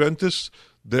Seventh-day Adventists,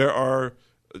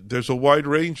 there's a wide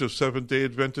range of Seventh-day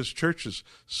Adventist churches.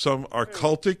 Some are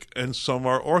cultic and some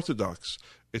are Orthodox.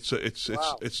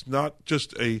 It's not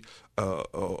just a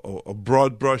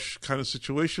broad brush kind of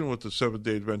situation with the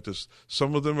Seventh-day Adventists.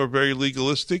 Some of them are very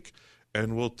legalistic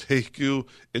and will take you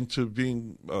into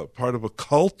being part of a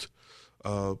cult,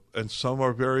 and some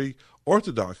are very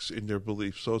Orthodox in their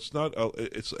beliefs. So it's not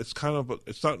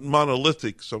it's not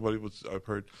monolithic. I've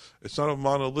heard it's not a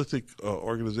monolithic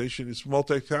organization. It's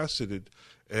multifaceted,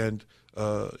 and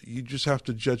you just have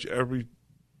to judge every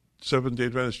Seventh-day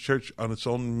Adventist church on its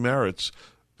own merits.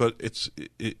 But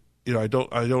I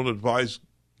don't advise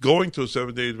going to a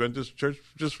Seventh-day Adventist church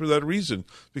just for that reason,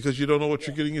 because you don't know what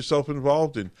you're getting yourself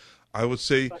involved in. I would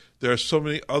say there are so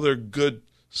many other good,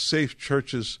 safe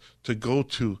churches to go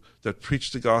to that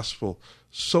preach the gospel.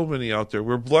 So many out there.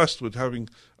 We're blessed with having,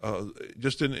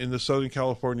 just in the Southern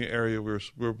California area,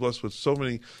 we're blessed with so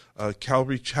many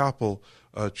Calvary Chapel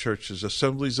churches,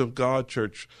 Assemblies of God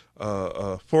church,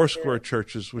 Foursquare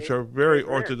churches, which are very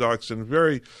Orthodox and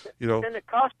very,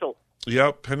 Pentecostal.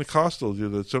 Yeah, Pentecostal.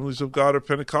 The Assemblies of God are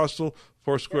Pentecostal.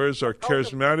 Four Squares are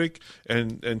charismatic,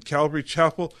 and Calvary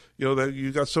Chapel. That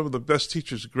you got some of the best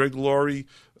teachers: Greg Laurie,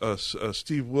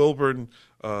 Steve Wilburn.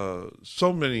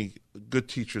 So many good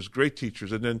teachers, great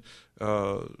teachers. And then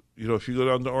if you go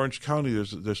down to Orange County,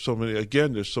 there's so many.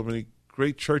 Again, there's so many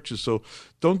great churches. So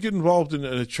don't get involved in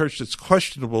a church that's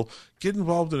questionable. Get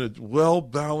involved in a well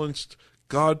balanced,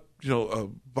 God, a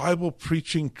Bible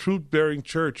preaching, truth bearing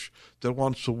church that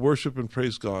wants to worship and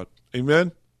praise God.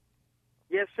 Amen.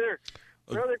 Yes, sir.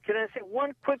 Brother, can I say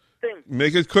one quick thing?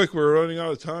 Make it quick. We're running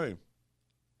out of time.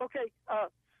 Okay.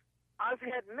 I've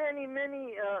had many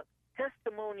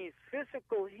testimonies,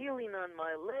 physical healing on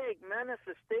my leg,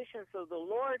 manifestations of the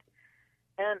Lord,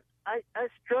 and I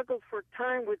struggled for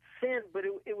time with sin, but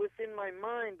it was in my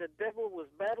mind. The devil was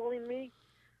battling me.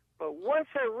 But once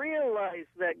I realized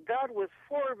that God was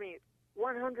for me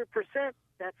 100%,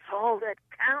 that's all that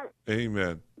counts.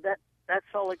 Amen. That's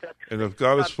all I got to say. And if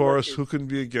God is for us, who can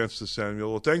be against us,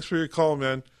 Samuel? Well, thanks for your call,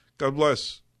 man. God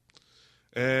bless.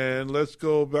 And let's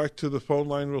go back to the phone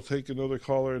line. We'll take another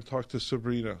caller and talk to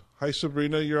Sabrina. Hi,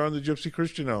 Sabrina. You're on the Gypsy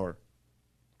Christian Hour.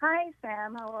 Hi,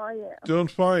 Sam. How are you? Doing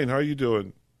fine. How are you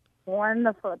doing?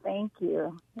 Wonderful. Thank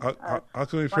you. How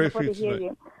can we pray for you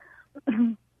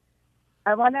tonight?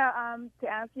 I want to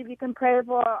ask you if you can pray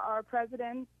for our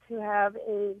president to have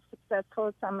a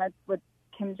successful summit with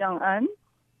Kim Jong-un.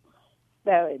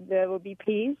 That there will be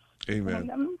peace.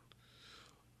 Amen.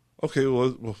 Okay,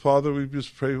 well, Father, we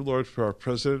just pray, Lord, for our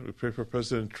president. We pray for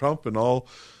President Trump and all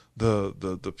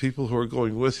the people who are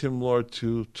going with him, Lord,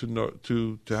 to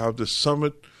have this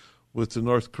summit with the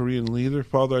North Korean leader.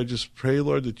 Father, I just pray,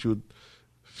 Lord, that you would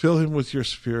fill him with your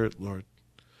Spirit, Lord.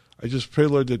 I just pray,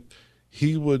 Lord, that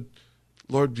he would,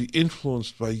 Lord, be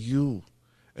influenced by you,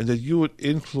 and that you would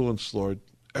influence, Lord,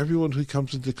 everyone who he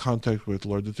comes into contact with,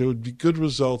 Lord, that there would be good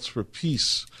results for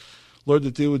peace, Lord,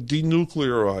 that they would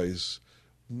denuclearize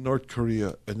North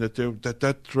Korea, and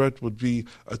that threat would be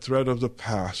a threat of the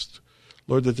past,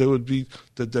 Lord, that there would be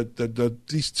that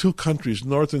these two countries,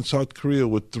 North and South Korea,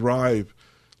 would thrive,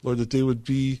 Lord, that they would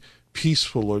be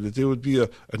peaceful, Lord, that there would be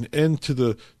an end to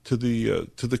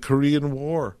the Korean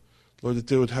War, Lord, that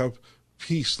they would have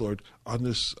peace, Lord, on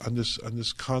this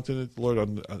continent, Lord,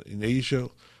 in Asia.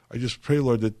 I just pray,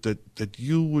 Lord, that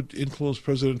you would influence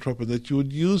President Trump and that you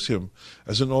would use him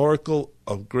as an oracle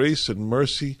of grace and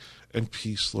mercy and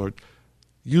peace, Lord.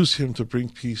 Use him to bring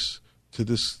peace to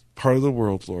this part of the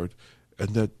world, Lord,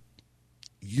 and that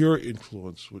your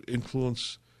influence would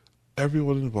influence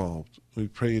everyone involved. We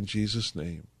pray in Jesus'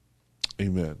 name.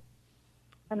 Amen.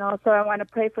 And also I want to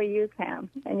pray for you, Sam,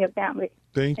 and your family.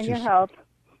 Thank you. And your health.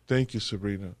 Thank you,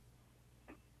 Sabrina.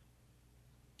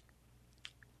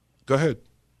 Go ahead.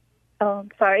 Oh,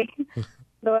 sorry.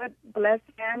 Lord, bless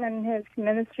Sam and his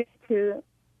ministry to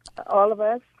all of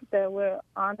us that we're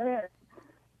honored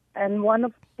and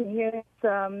wonderful to hear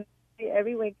his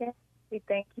every weekend. We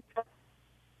thank you for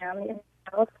family and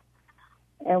health,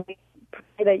 and we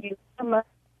pray that you come up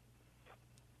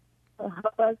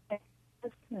help us.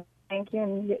 Thank you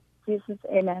in Jesus.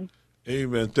 Amen.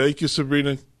 Amen. Thank you,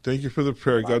 Sabrina. Thank you for the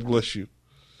prayer. God bless you.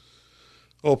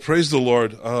 Oh, praise the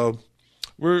Lord.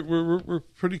 We're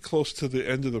pretty close to the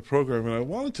end of the program, and I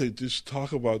wanted to just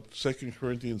talk about 2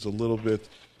 Corinthians a little bit,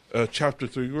 chapter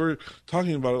 3. We were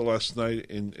talking about it last night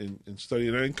in study,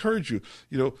 and I encourage you.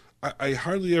 I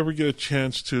hardly ever get a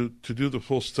chance to do the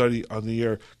full study on the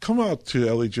air. Come out to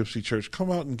LA Gypsy Church.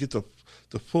 Come out and get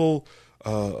the full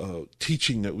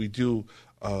teaching that we do.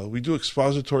 We do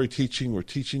expository teaching. We're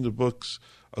teaching the books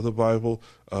of the Bible,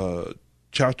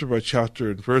 chapter by chapter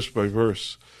and verse by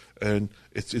verse. And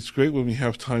it's great when we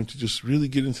have time to just really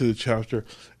get into the chapter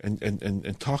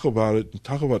and talk about it and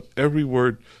talk about every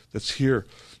word that's here.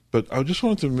 But I just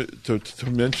wanted to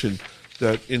mention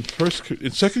that in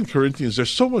 2 Corinthians, there's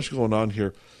so much going on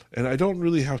here, and I don't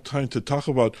really have time to talk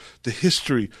about the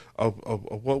history of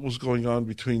what was going on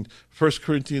between 1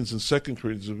 Corinthians and 2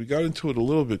 Corinthians. We got into it a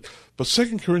little bit, but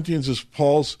 2 Corinthians is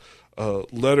Paul's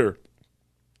letter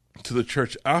to the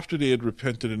church after they had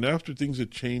repented and after things had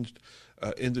changed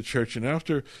in the church, and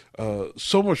after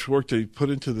so much work that he put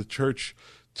into the church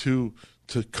to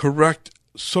correct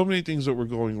so many things that were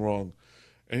going wrong.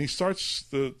 And he starts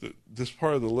this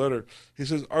part of the letter. He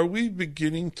says, are we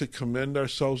beginning to commend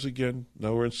ourselves again?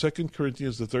 Now we're in 2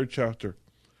 Corinthians, the 3rd chapter.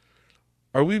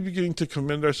 Are we beginning to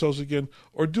commend ourselves again?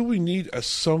 Or do we need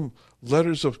some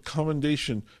letters of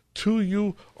commendation to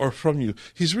you or from you?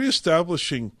 He's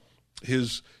reestablishing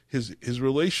his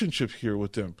relationship here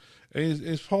with them.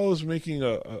 And Paul is making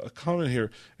a comment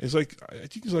here. I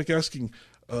think he's like asking,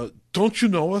 don't you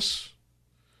know us?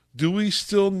 Do we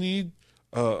still need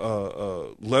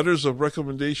letters of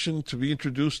recommendation to be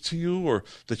introduced to you, or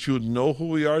that you would know who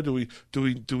we are? Do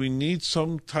we need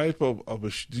some type of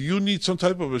do you need some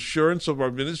type of assurance of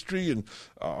our ministry and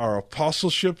our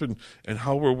apostleship and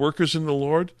how we're workers in the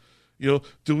Lord? Do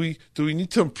we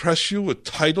need to impress you with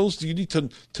titles? Do you need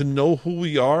to know who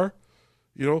we are?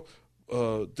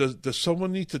 Does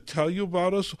someone need to tell you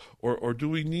about us, or do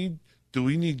we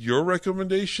need your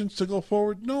recommendations to go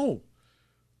forward? No.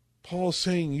 Paul is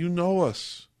saying, you know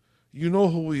us. You know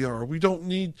who we are. You don't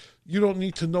need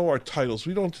to know our titles.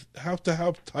 We don't have to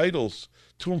have titles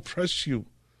to impress you.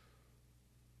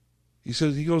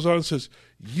 He goes on and says,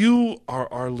 you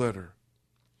are our letter,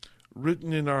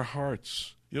 written in our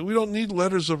hearts. We don't need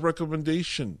letters of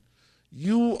recommendation.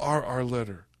 You are our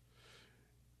letter.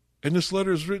 And this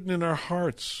letter is written in our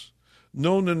hearts,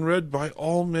 known and read by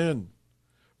all men,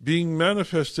 being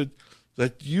manifested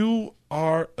that you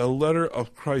are a letter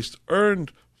of Christ,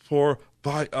 earned for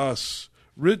by us,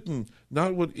 written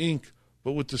not with ink,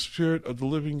 but with the Spirit of the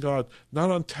living God,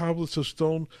 not on tablets of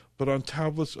stone, but on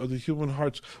tablets of the human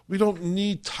hearts. We don't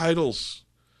need titles.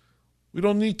 We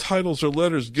don't need titles or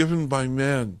letters given by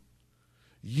man.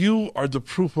 You are the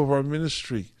proof of our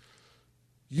ministry.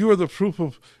 You are the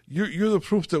proof you're the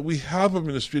proof that we have a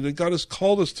ministry, that God has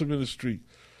called us to ministry.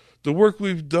 The work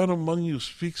we've done among you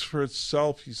speaks for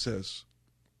itself, he says.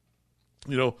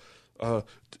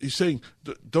 He's saying,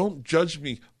 don't judge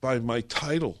me by my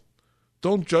title.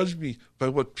 Don't judge me by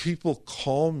what people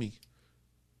call me.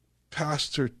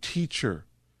 Pastor, teacher,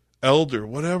 elder,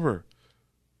 whatever.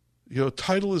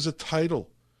 Title is a title.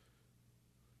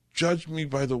 Judge me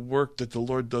by the work that the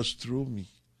Lord does through me.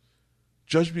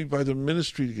 Judge me by the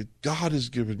ministry that God has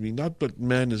given me, not what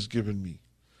man has given me.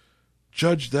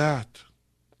 Judge that.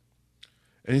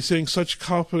 And he's saying such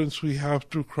confidence we have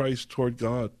through Christ toward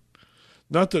God.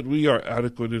 Not that we are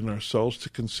adequate in ourselves to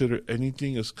consider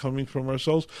anything as coming from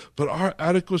ourselves, but our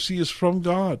adequacy is from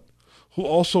God, who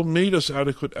also made us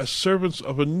adequate as servants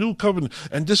of a new covenant.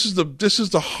 And this is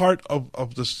the heart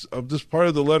of this part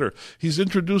of the letter. He's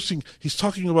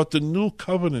talking about the new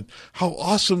covenant, how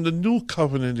awesome the new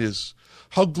covenant is,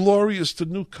 how glorious the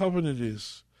new covenant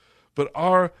is. But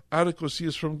our adequacy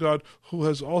is from God, who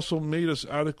has also made us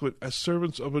adequate as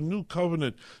servants of a new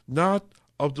covenant, not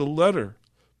of the letter,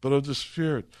 but of the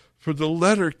Spirit. For the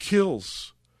letter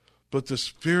kills, but the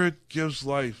Spirit gives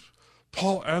life.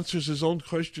 Paul answers his own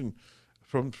question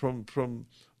from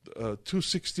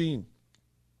 2:16.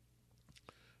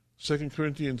 2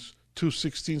 Corinthians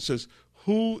 2:16 says,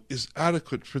 who is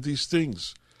adequate for these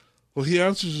things? Well, he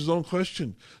answers his own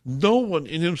question. No one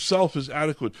in himself is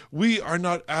adequate. We are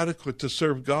not adequate to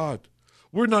serve God.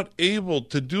 We're not able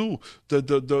to do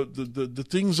the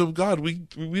things of God. We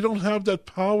don't have that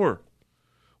power.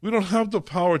 We don't have the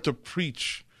power to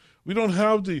preach. We don't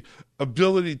have the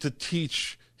ability to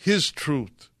teach his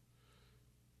truth.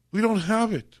 We don't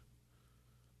have it.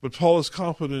 But Paul is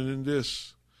confident in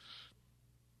this,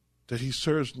 that he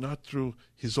serves not through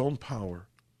his own power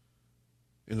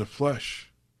in the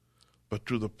flesh, but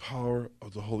through the power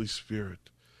of the Holy Spirit.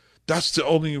 That's the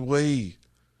only way.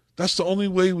 That's the only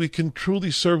way we can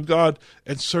truly serve God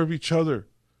and serve each other,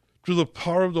 through the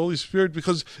power of the Holy Spirit,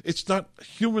 because it's not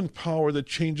human power that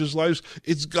changes lives.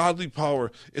 It's godly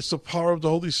power. It's the power of the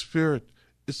Holy Spirit.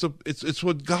 It's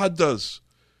what God does.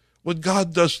 What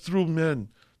God does through men,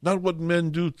 not what men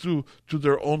do through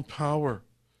their own power.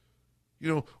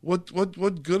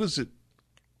 What good is it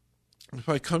if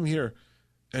I come here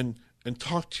and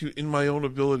talk to you in my own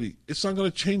ability? It's not going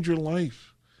to change your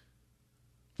life.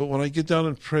 But when I get down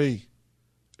and pray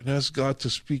and ask God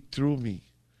to speak through me,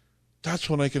 that's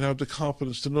when I can have the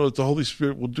confidence to know that the Holy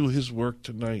Spirit will do his work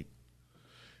tonight.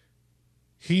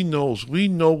 He knows. We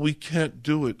know we can't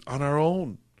do it on our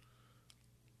own.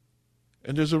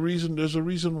 And there's a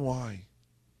reason why.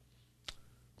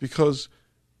 Because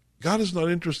God is not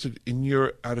interested in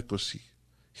your adequacy.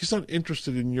 He's not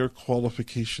interested in your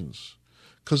qualifications.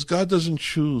 Because God doesn't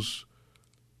choose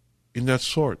in that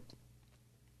sort.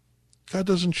 God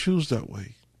doesn't choose that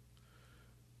way.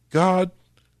 God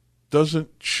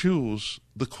doesn't choose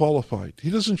the qualified. He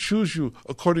doesn't choose you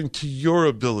according to your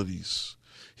abilities.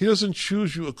 He doesn't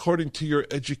choose you according to your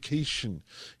education.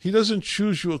 He doesn't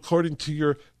choose you according to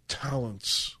your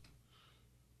talents.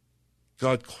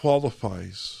 God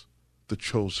qualifies the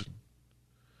chosen.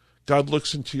 God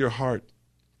looks into your heart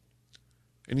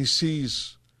and he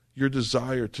sees your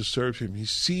desire to serve him. He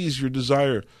sees your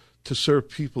desire to serve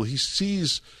people. He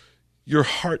sees your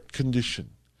heart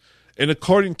condition. And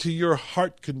according to your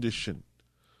heart condition,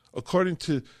 according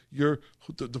to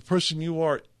the person you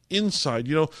are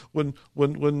inside,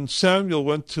 when Samuel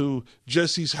went to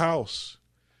Jesse's house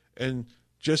and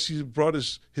Jesse brought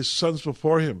his sons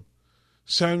before him.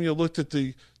 Samuel looked at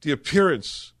the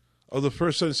appearance of the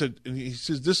first son and said, and he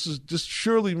says, this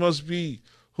surely must be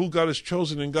who God has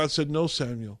chosen. And God said, no,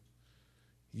 Samuel.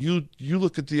 You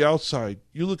look at the outside.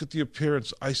 You look at the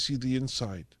appearance. I see the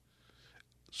inside.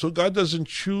 So God doesn't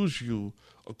choose you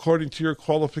according to your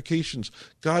qualifications.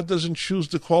 God doesn't choose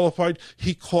the qualified.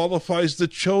 He qualifies the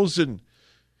chosen.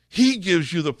 He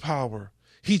gives you the power.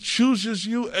 He chooses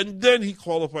you, and then he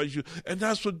qualifies you. And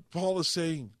that's what Paul is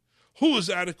saying. Who is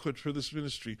adequate for this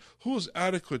ministry? Who is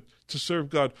adequate to serve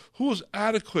God? Who is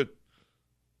adequate?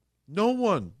 No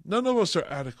one. None of us are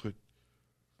adequate.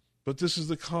 But this is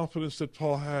the confidence that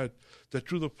Paul had, that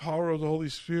through the power of the Holy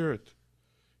Spirit,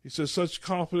 he says, such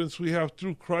confidence we have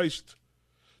through Christ.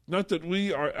 Not that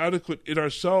we are adequate in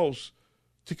ourselves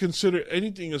to consider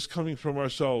anything as coming from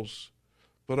ourselves,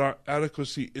 but our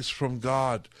adequacy is from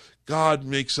God. God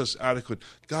makes us adequate.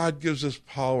 God gives us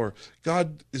power.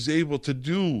 God is able to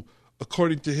do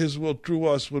according to his will through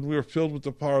us when we are filled with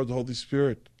the power of the Holy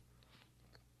Spirit.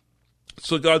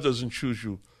 So God doesn't choose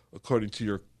you according to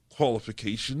your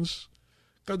qualifications.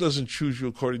 God doesn't choose you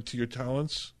according to your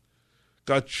talents.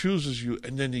 God chooses you,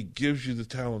 and then he gives you the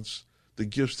talents, the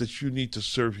gifts that you need to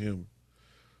serve him.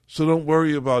 So don't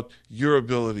worry about your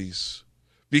abilities.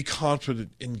 Be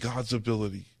confident in God's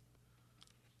ability.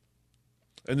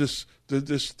 And this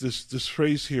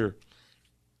phrase here,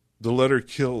 the letter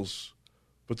kills,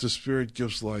 but the Spirit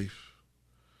gives life.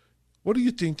 What do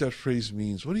you think that phrase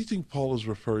means? What do you think Paul is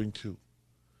referring to?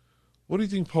 What do you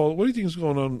think is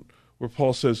going on where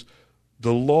Paul says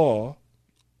the letter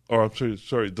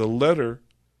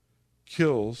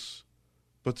kills,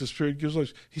 but the Spirit gives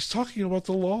life? He's talking about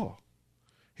the law.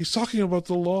 He's talking about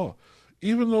the law.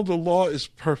 Even though the law is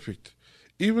perfect,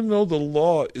 even though the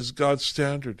law is God's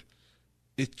standard,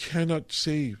 it cannot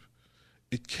save.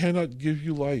 It cannot give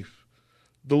you life.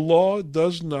 The law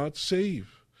does not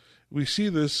save. We see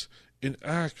this in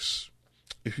Acts.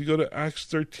 If you go to Acts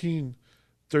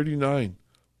 13:39,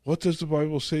 what does the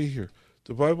Bible say here?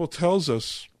 The Bible tells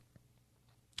us,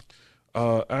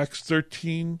 Acts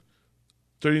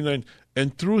 13:39,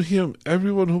 and through him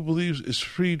everyone who believes is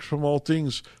freed from all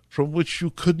things from which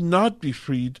you could not be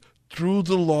freed through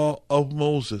the law of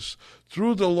Moses.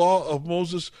 Through the law of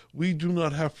Moses, we do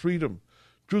not have freedom.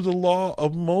 Through the law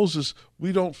of Moses,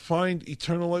 we don't find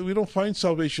eternal life. We don't find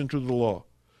salvation through the law.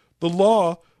 The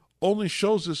law only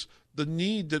shows us the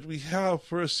need that we have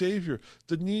for a Savior.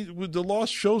 The law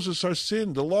shows us our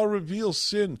sin. The law reveals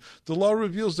sin. The law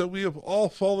reveals that we have all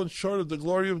fallen short of the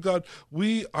glory of God.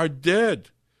 We are dead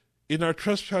in our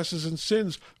trespasses and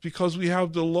sins because we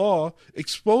have the law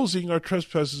exposing our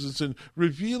trespasses and sin,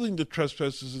 revealing the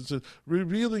trespasses and sin,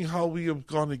 revealing how we have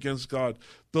gone against God.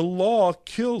 The law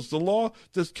kills. The law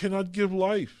that cannot give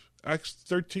life. Acts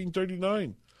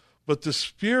 13:39. But the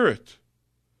Spirit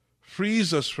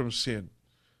frees us from sin.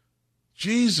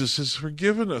 Jesus has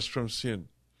forgiven us from sin.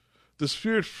 The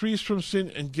Spirit frees from sin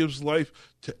and gives life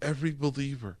to every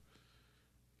believer.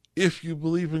 If you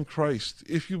believe in Christ,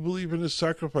 if you believe in his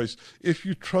sacrifice, if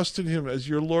you trust in him as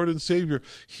your Lord and Savior,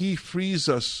 he frees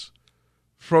us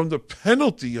from the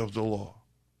penalty of the law.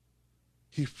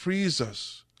 He frees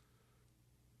us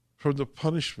from the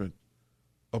punishment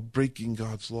of breaking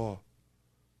God's law.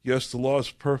 Yes, the law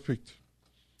is perfect.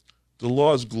 The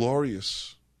law is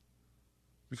glorious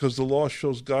because the law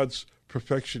shows God's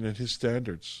perfection and his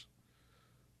standards.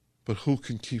 But who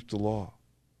can keep the law?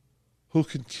 Who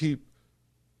can keep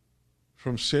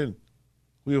from sin?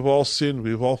 We have all sinned. We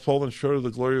have all fallen short of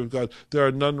the glory of God. There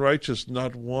are none righteous,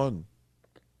 not one.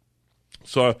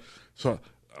 So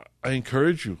I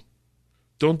encourage you,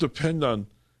 don't depend on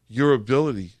your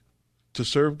ability to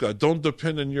serve God. Don't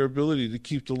depend on your ability to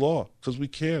keep the law, because we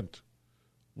can't.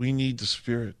 We need the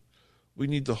Spirit. We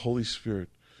need the Holy Spirit.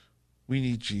 We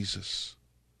need Jesus.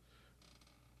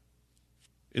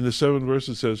 In the 7th verse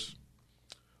it says,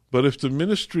 but if the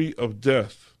ministry of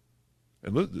death,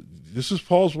 and look, this is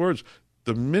Paul's words,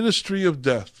 the ministry of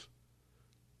death,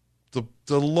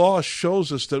 the law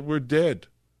shows us that we're dead.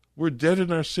 We're dead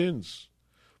in our sins.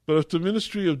 But if the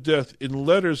ministry of death in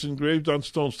letters engraved on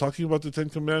stones, talking about the 10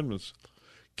 Commandments,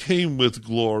 came with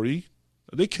glory,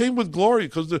 they came with glory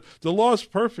because the law is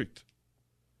perfect,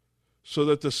 so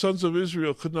that the sons of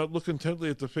Israel could not look intently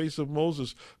at the face of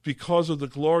Moses because of the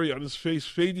glory on his face,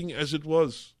 fading as it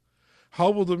was. How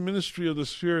will the ministry of the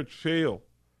Spirit fail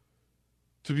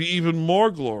to be even more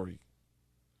glory?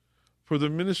 For the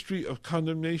ministry of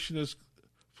condemnation is,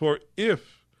 for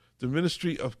if the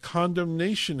ministry of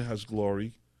condemnation has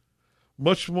glory,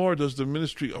 much more does the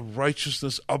ministry of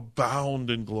righteousness abound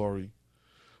in glory.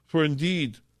 For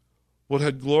indeed, what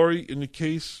had glory in the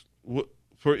case,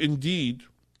 For indeed,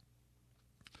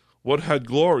 what had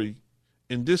glory,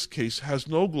 in this case, has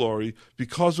no glory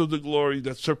because of the glory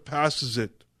that surpasses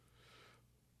it.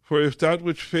 For if that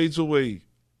which fades away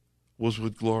was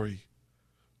with glory,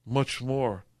 much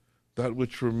more that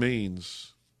which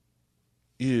remains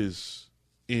is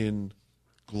in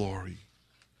glory.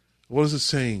 What is it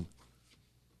saying?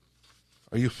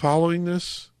 Are you following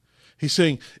this? He's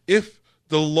saying, if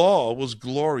the law was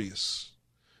glorious,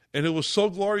 and it was so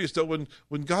glorious that when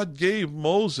God gave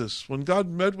Moses, when God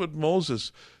met with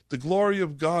Moses, the glory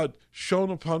of God shone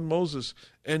upon Moses,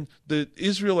 and the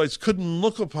Israelites couldn't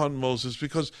look upon Moses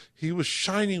because he was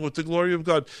shining with the glory of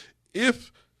God.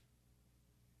 If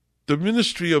the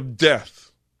ministry of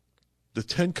death, the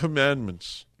Ten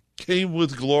Commandments, came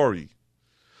with glory,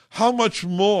 how much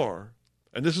more,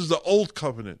 and this is the Old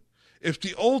Covenant, if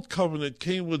the Old Covenant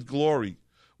came with glory,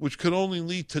 which could only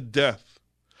lead to death,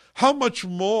 how much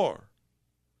more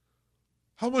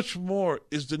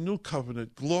is the New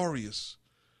Covenant glorious?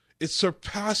 It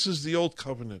surpasses the Old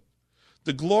Covenant.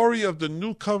 The glory of the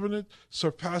New Covenant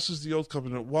surpasses the Old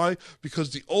Covenant. Why?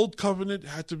 Because the Old Covenant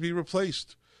had to be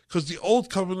replaced. Because the Old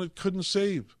Covenant couldn't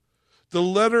save. The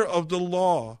letter of the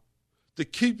law, the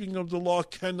keeping of the law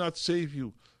cannot save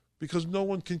you, because no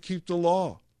one can keep the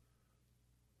law.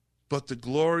 But the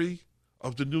glory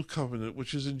of the New Covenant,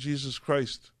 which is in Jesus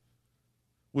Christ,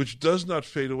 which does not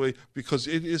fade away because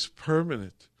it is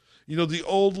permanent. You know, the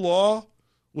old law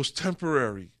was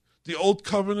temporary. The Old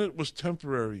Covenant was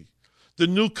temporary. The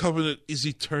New Covenant is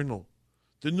eternal.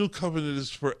 The New Covenant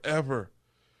is forever.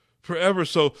 Forever.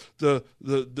 So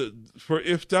for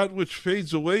if that which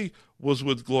fades away was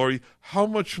with glory, how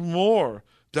much more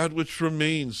that which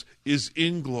remains is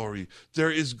in glory.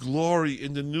 There is glory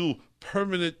in the new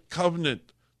permanent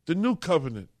covenant, the New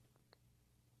Covenant.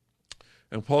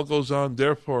 And Paul goes on,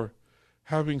 therefore,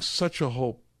 having such a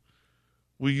hope,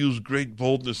 we use great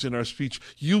boldness in our speech.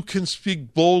 You can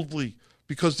speak boldly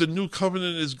because the New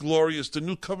Covenant is glorious. The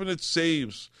New Covenant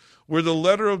saves. Where the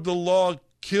letter of the law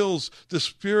kills, the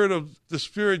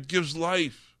Spirit gives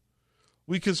life.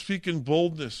 We can speak in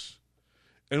boldness.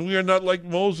 And we are not like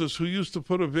Moses, who used to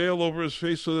put a veil over his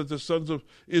face so that the sons of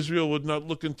Israel would not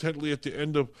look intently at the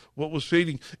end of what was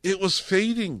fading. It was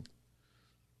fading.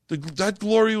 That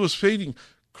glory was fading.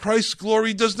 Christ's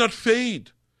glory does not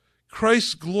fade.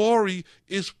 Christ's glory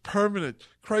is permanent.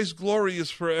 Christ's glory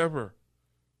is forever.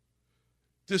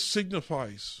 This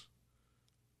signifies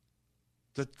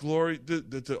that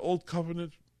the old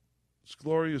covenant's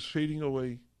glory is fading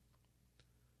away,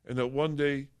 and that one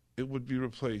day it would be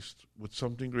replaced with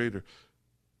something greater.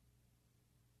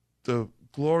 The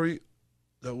glory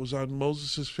that was on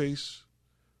Moses' face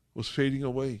was fading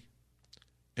away.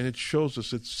 And it shows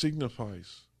us, it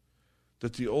signifies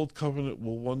that the old covenant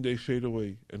will one day fade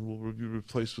away and will be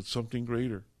replaced with something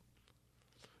greater.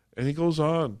 And he goes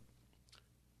on,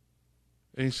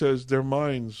 and he says, their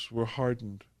minds were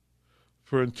hardened.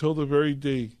 For until this very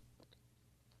day,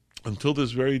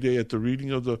 at the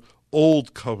reading of the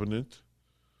old covenant,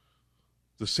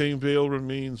 the same veil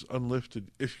remains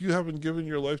unlifted. If you haven't given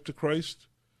your life to Christ,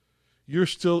 you're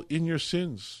still in your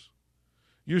sins.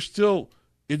 You're still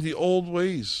in the old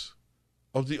ways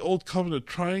of the old covenant,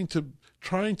 trying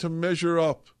to measure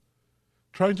up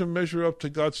to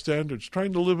God's standards,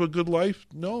 trying to live a good life.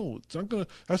 No,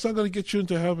 that's not gonna get you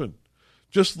into heaven.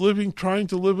 Just trying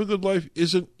to live a good life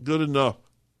isn't good enough.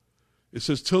 It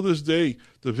says, till this day,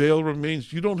 the veil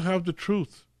remains. You don't have the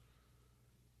truth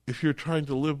if you're trying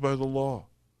to live by the law,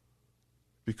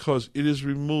 because it is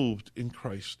removed in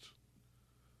Christ.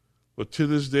 But to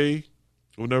this day,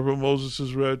 whenever Moses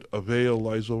is read, a veil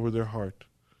lies over their heart.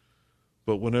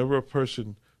 But whenever a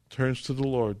person turns to the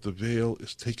Lord, the veil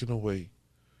is taken away.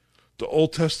 The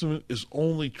Old Testament is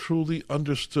only truly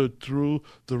understood through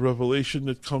the revelation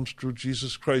that comes through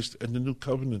Jesus Christ and the New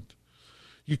Covenant.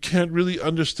 You can't really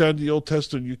understand the Old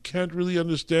Testament. You can't really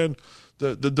understand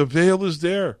the veil is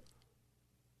there.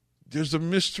 There's a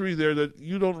mystery there that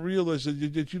you don't realize,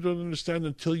 that you don't understand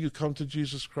until you come to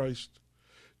Jesus Christ.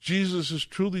 Jesus is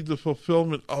truly the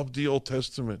fulfillment of the Old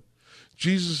Testament.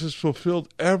 Jesus has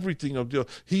fulfilled everything of the law.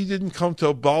 He didn't come to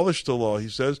abolish the law, he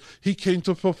says. He came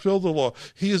to fulfill the law.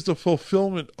 He is the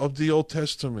fulfillment of the Old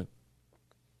Testament.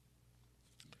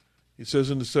 He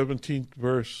says in the 17th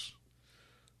verse,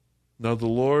 now the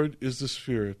Lord is the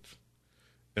Spirit,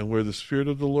 and where the Spirit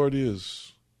of the Lord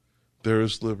is, there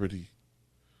is liberty.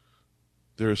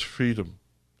 There is freedom.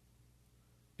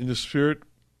 In the Spirit,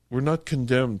 we're not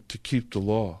condemned to keep the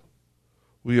law.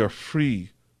 We are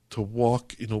free to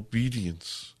walk in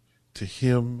obedience to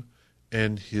Him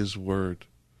and His Word.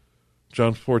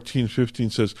 John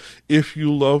 14:15 says, if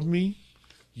you love me,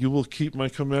 you will keep my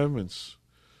commandments.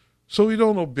 So we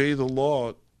don't obey the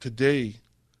law today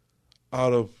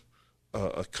out of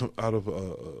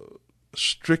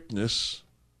strictness.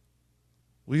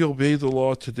 We obey the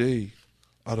law today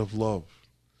out of love.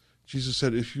 Jesus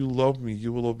said, if you love me,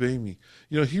 you will obey me.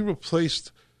 He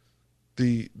replaced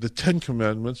the 10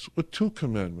 commandments with 2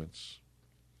 commandments.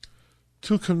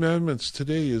 2 commandments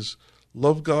today is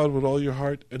love God with all your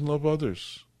heart and love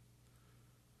others.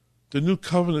 The new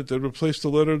covenant that replaced the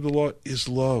letter of the law is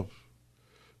love.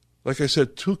 Like I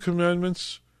said, 2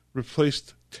 commandments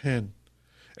replaced 10.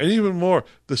 And even more,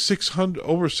 the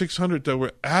over 600 that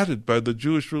were added by the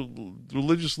Jewish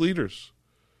religious leaders.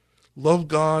 Love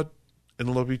God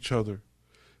and love each other.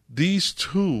 These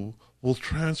 2 will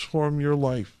transform your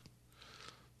life.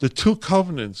 The 2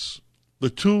 covenants, the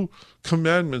 2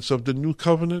 commandments of the new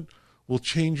covenant will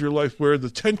change your life, where the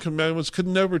 10 commandments could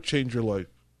never change your life.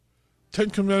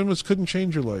 10 commandments couldn't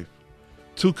change your life.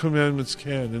 2 commandments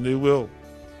can, and they will.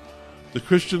 The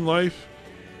Christian life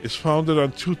is founded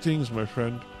on 2 things, my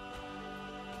friend.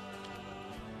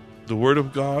 The Word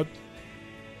of God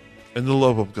and the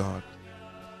love of God.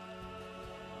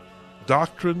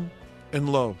 Doctrine and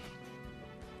love.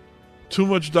 Too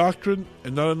much doctrine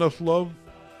and not enough love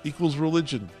equals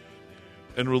religion.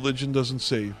 And religion doesn't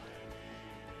save.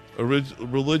 A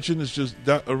religion is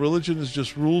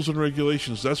just rules and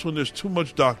regulations. That's when there's too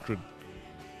much doctrine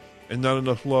and not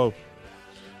enough love.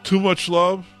 Too much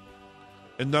love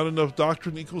and not enough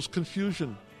doctrine equals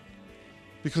confusion,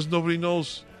 because nobody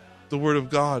knows the Word of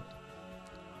God.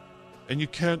 And you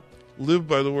can't live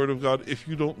by the Word of God if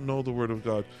you don't know the Word of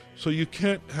God. So you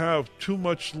can't have too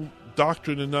much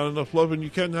doctrine and not enough love, and you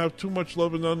can't have too much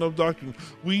love and not enough doctrine.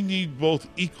 We need both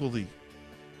equally.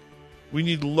 We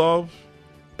need love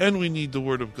and we need the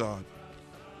Word of God.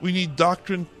 We need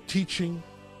doctrine, teaching,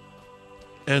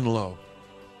 and love.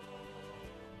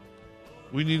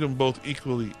 We need them both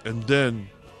equally, and then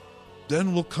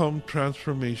will come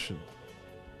transformation.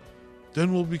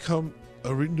 Then will become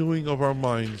a renewing of our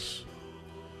minds.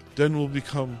 Then will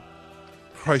become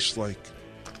Christ-like,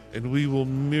 and we will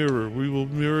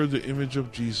mirror the image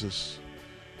of Jesus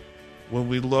when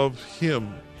we love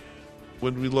Him,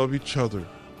 when we love each other,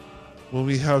 when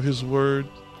we have His Word,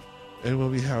 and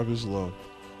when we have His love.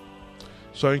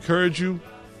 So I encourage you,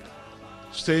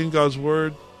 stay in God's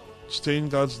Word, stay in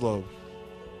God's love.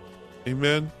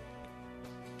 Amen.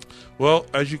 Well,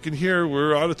 as you can hear,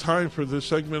 we're out of time for this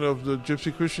segment of the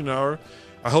Gypsy Christian Hour.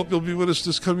 I hope you'll be with us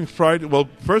this coming Friday. Well,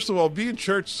 first of all, be in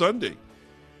church Sunday.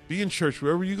 Be in church.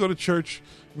 Wherever you go to church,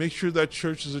 make sure that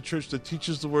church is a church that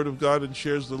teaches the Word of God and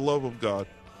shares the love of God.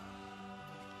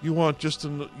 You want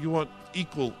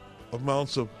equal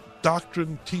amounts of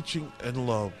doctrine, teaching, and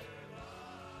love.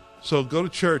 So go to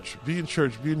church, be in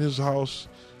His house.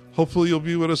 Hopefully you'll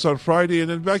be with us on Friday, and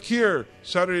then back here,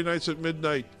 Saturday nights at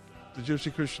midnight, the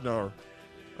Gypsy Christian Hour.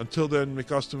 Until then,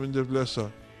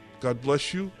 God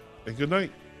bless you, and good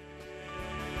night.